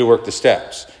need to work the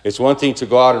steps. It's one thing to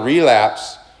go out and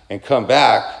relapse and come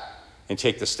back and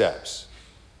take the steps.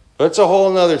 But it's a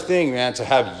whole other thing, man, to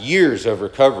have years of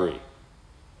recovery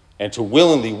and to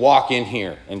willingly walk in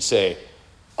here and say,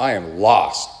 I am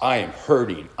lost, I am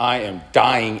hurting, I am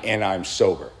dying, and I'm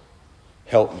sober.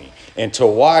 Help me. And to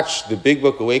watch the Big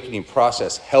Book Awakening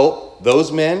process help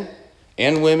those men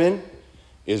and women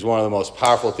is one of the most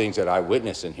powerful things that I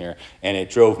witnessed in here. And it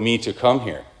drove me to come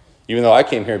here, even though I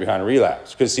came here behind a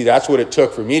relapse. Because, see, that's what it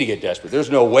took for me to get desperate.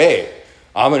 There's no way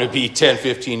I'm going to be 10,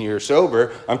 15 years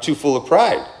sober. I'm too full of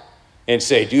pride. And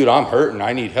say, dude, I'm hurting.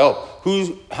 I need help.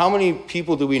 How many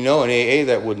people do we know in AA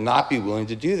that would not be willing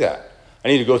to do that? I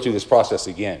need to go through this process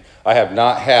again. I have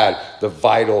not had the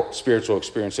vital spiritual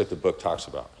experience that the book talks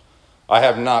about. I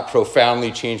have not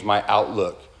profoundly changed my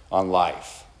outlook on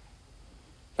life.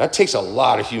 That takes a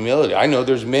lot of humility. I know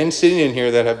there's men sitting in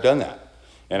here that have done that.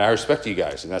 And I respect you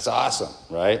guys, and that's awesome,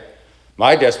 right?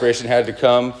 My desperation had to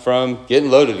come from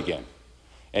getting loaded again.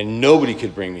 And nobody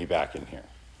could bring me back in here.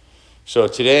 So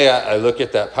today I look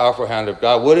at that powerful hand of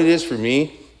God. What it is for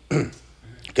me,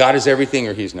 God is everything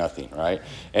or he's nothing, right?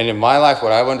 And in my life,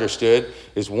 what I've understood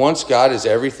is once God is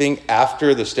everything,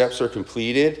 after the steps are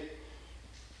completed,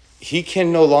 he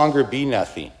can no longer be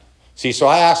nothing. See, so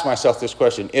I ask myself this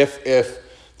question. If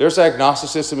there's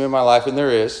agnosticism in my life, and there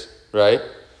is, right?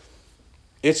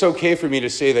 It's okay for me to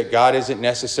say that God isn't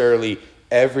necessarily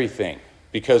everything.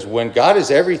 Because when God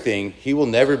is everything, he will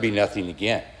never be nothing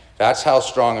again. That's how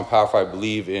strong and powerful I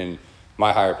believe in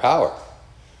my higher power.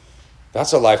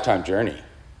 That's a lifetime journey.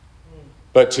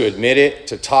 But to admit it,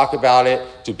 to talk about it,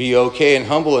 to be okay and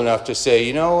humble enough to say,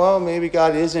 you know, well, maybe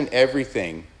God isn't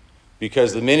everything.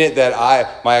 Because the minute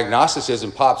that my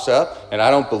agnosticism pops up and I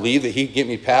don't believe that he can get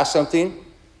me past something,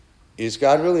 is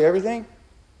God really everything?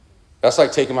 That's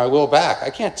like taking my will back. I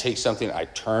can't take something I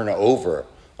turn over.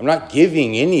 I'm not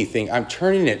giving anything. I'm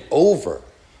turning it over.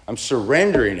 I'm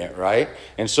surrendering it, right?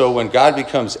 And so when God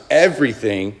becomes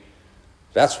everything,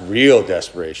 that's real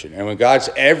desperation. And when God's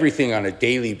everything on a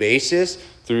daily basis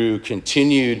through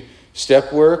continued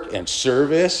step work and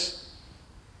service,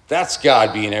 that's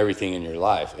God being everything in your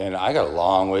life. And I got a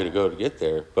long way to go to get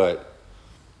there, but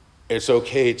it's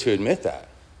okay to admit that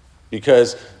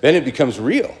because then it becomes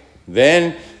real.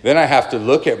 Then I have to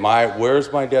look at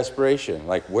where's my desperation?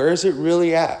 Like, where is it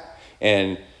really at?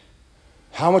 And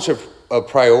how much of a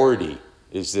priority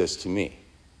is this to me?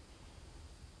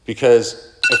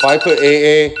 Because if I put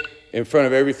AA in front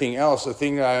of everything else, the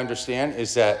thing that I understand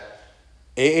is that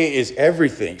AA is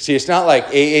everything. See, it's not like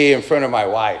AA in front of my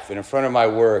wife and in front of my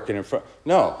work and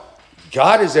no.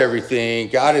 God is everything.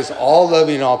 God is all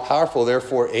loving, all powerful.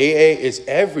 Therefore, AA is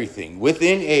everything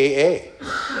within AA.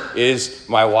 is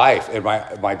my wife and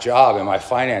my job and my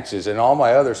finances and all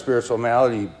my other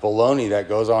spirituality baloney that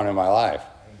goes on in my life.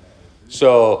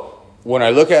 So when I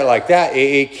look at it like that,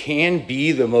 it can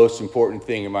be the most important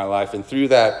thing in my life. And through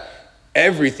that,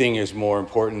 everything is more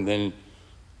important than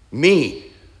me,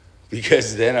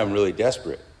 because then I'm really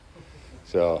desperate.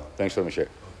 So thanks for letting me share.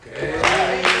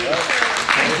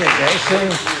 Thank you, Jason.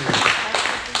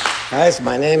 Guys,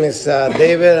 my name is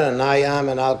David, and I am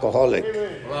an alcoholic.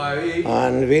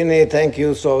 And Vinny, thank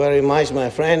you so very much, my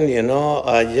friend. You know,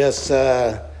 I just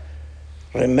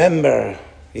remember,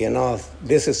 you know,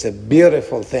 this is a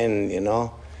beautiful thing, you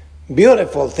know.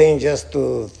 Beautiful thing just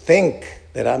to think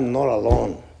that I'm not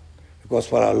alone. Because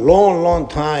for a long, long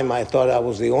time, I thought I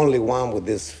was the only one with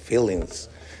these feelings,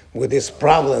 with these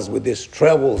problems, with these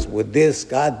troubles, with this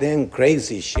goddamn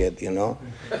crazy shit, you know.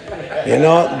 You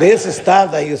know, this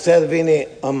stuff that you said, Vinny,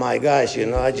 oh my gosh, you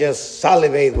know, I just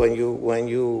salivate when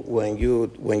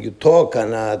you talk,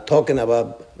 and talking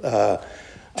about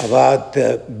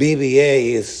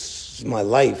BBA is my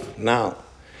life now.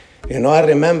 You know, I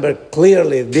remember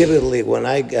clearly, vividly, when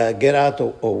I get out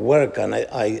of work, and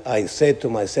I say to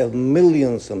myself,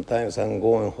 millions sometimes, I'm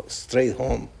going straight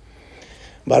home.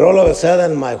 But all of a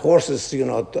sudden, my horses, you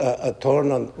know,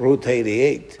 turn on Route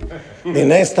 88. The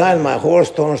next time, my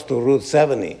horse turns to Route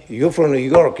 70. You're from New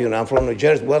York, you know, I'm from New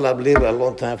Jersey. Well, I've lived a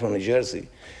long time from New Jersey.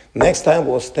 Next time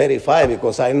was 35,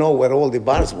 because I know where all the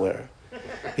bars were.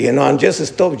 You know, I'm just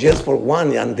stopped just for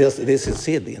one, and this is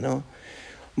it, you know.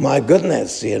 My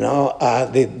goodness, you know,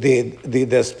 the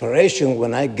desperation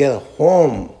when I get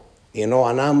home, you know,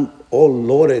 and I'm all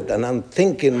loaded, and I'm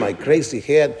thinking my crazy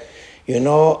head, you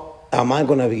know, am I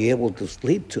going to be able to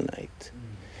sleep tonight?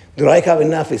 Do I have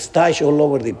enough stash all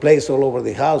over the place, all over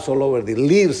the house, all over the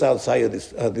leaves outside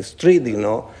of the street, you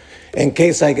know, in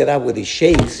case I get up with the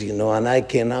shakes, you know, and I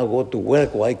cannot go to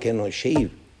work or I cannot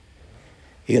shave?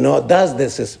 You know, that's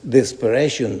this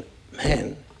desperation,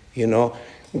 man, you know.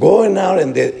 Going out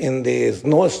in the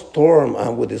snowstorm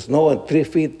and with the snow 3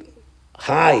 feet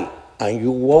high, and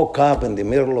you woke up in the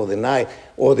middle of the night,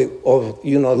 or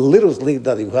you know, little sleep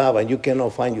that you have, and you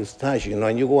cannot find your stash, you know,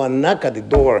 and you go and knock at the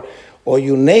door, or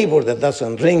your neighbor that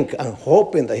doesn't drink, and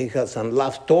hoping that he has some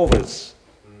leftovers,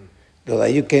 so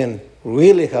that you can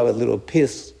really have a little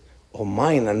peace of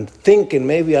mind, and thinking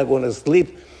maybe I'm going to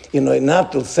sleep, you know,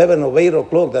 enough till 7 or 8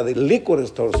 o'clock that the liquor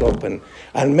store's open.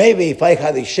 And maybe if I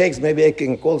had the shakes, maybe I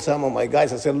can call some of my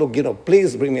guys and say, look, you know,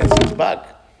 please bring me a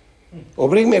 6-pack. Or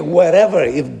bring me whatever,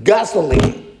 if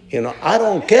gasoline, you know, I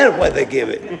don't care what they give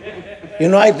it. You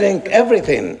know, I drink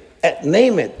everything,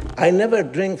 name it. I never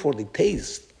drink for the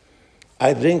taste.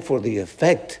 I drink for the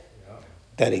effect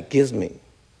that it gives me.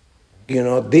 You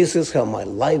know, this is how my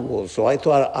life was. So I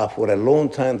thought for a long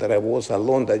time that I was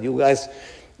alone, that you guys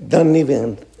don't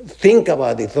even think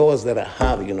about the thoughts that I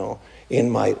have, you know, in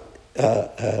my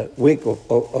week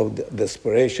of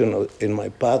desperation, in my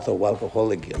path of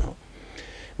alcoholic, you know.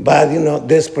 But, you know,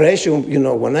 desperation, you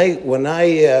know, when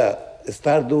I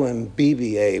start doing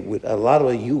BBA with a lot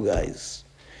of you guys,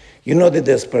 you know the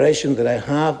desperation that I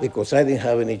have, because I didn't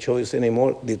have any choice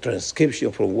anymore, the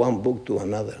transcription from one book to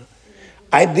another.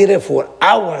 I did it for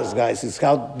hours, guys. It's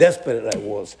how desperate I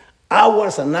was.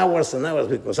 Hours and hours and hours,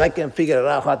 because I can't figure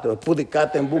out how to put the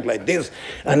goddamn book like this,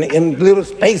 and in little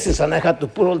spaces, and I had to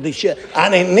put all this shit,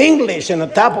 and in English, on the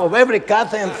top of every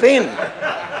goddamn thing.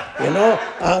 You know,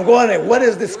 I'm going, what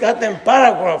is this goddamn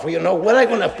paragraph? You know, where am I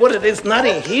going to put it? It's not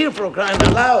in here, for crying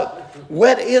out loud.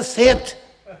 Where is it?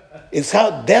 It's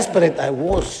how desperate I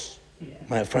was,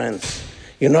 my friends.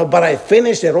 You know, but I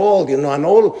finished it all, you know, and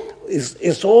all,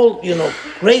 it's all, you know,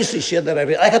 crazy shit that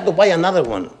I had to buy another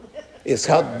one. It's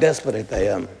how desperate I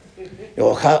am. You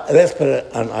know, how desperate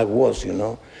I was, you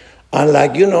know. And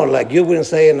like, you know, like you've been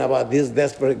saying about these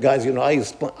desperate guys, you know,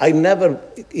 I never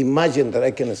imagined that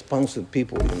I can sponsor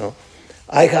people, you know.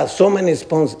 I have so many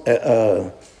sponsors,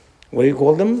 what do you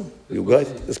call them? You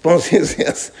guys? Sponsors,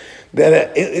 yes.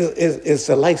 That it's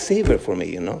a lifesaver for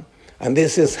me, you know. And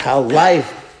this is how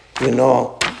life, you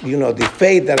know, the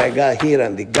faith that I got here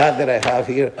and the God that I have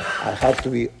here, I have to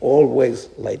be always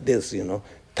like this, you know.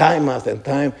 Time after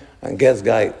time, and guess,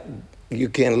 guy, you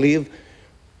can live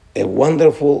a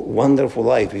wonderful, wonderful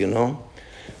life, you know.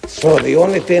 So the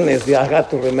only thing is that I got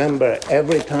to remember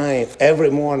every time, every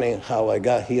morning, how I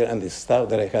got here and the stuff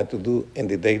that I had to do on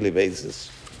the daily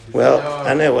basis. Well,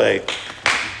 anyway,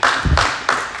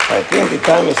 I think the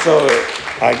time is over.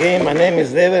 Again, my name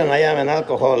is David, and I am an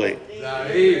alcoholic.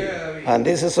 And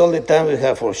this is all the time we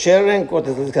have for sharing. What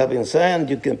has been said,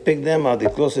 you can pick them at the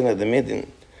closing of the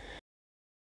meeting.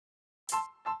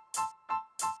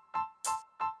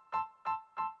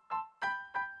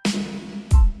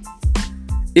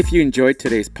 If you enjoyed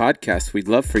today's podcast, we'd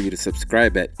love for you to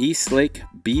subscribe at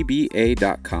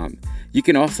eastlakebba.com. You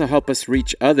can also help us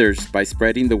reach others by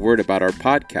spreading the word about our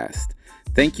podcast.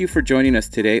 Thank you for joining us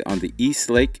today on the East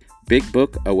Lake Big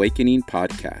Book Awakening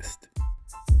podcast.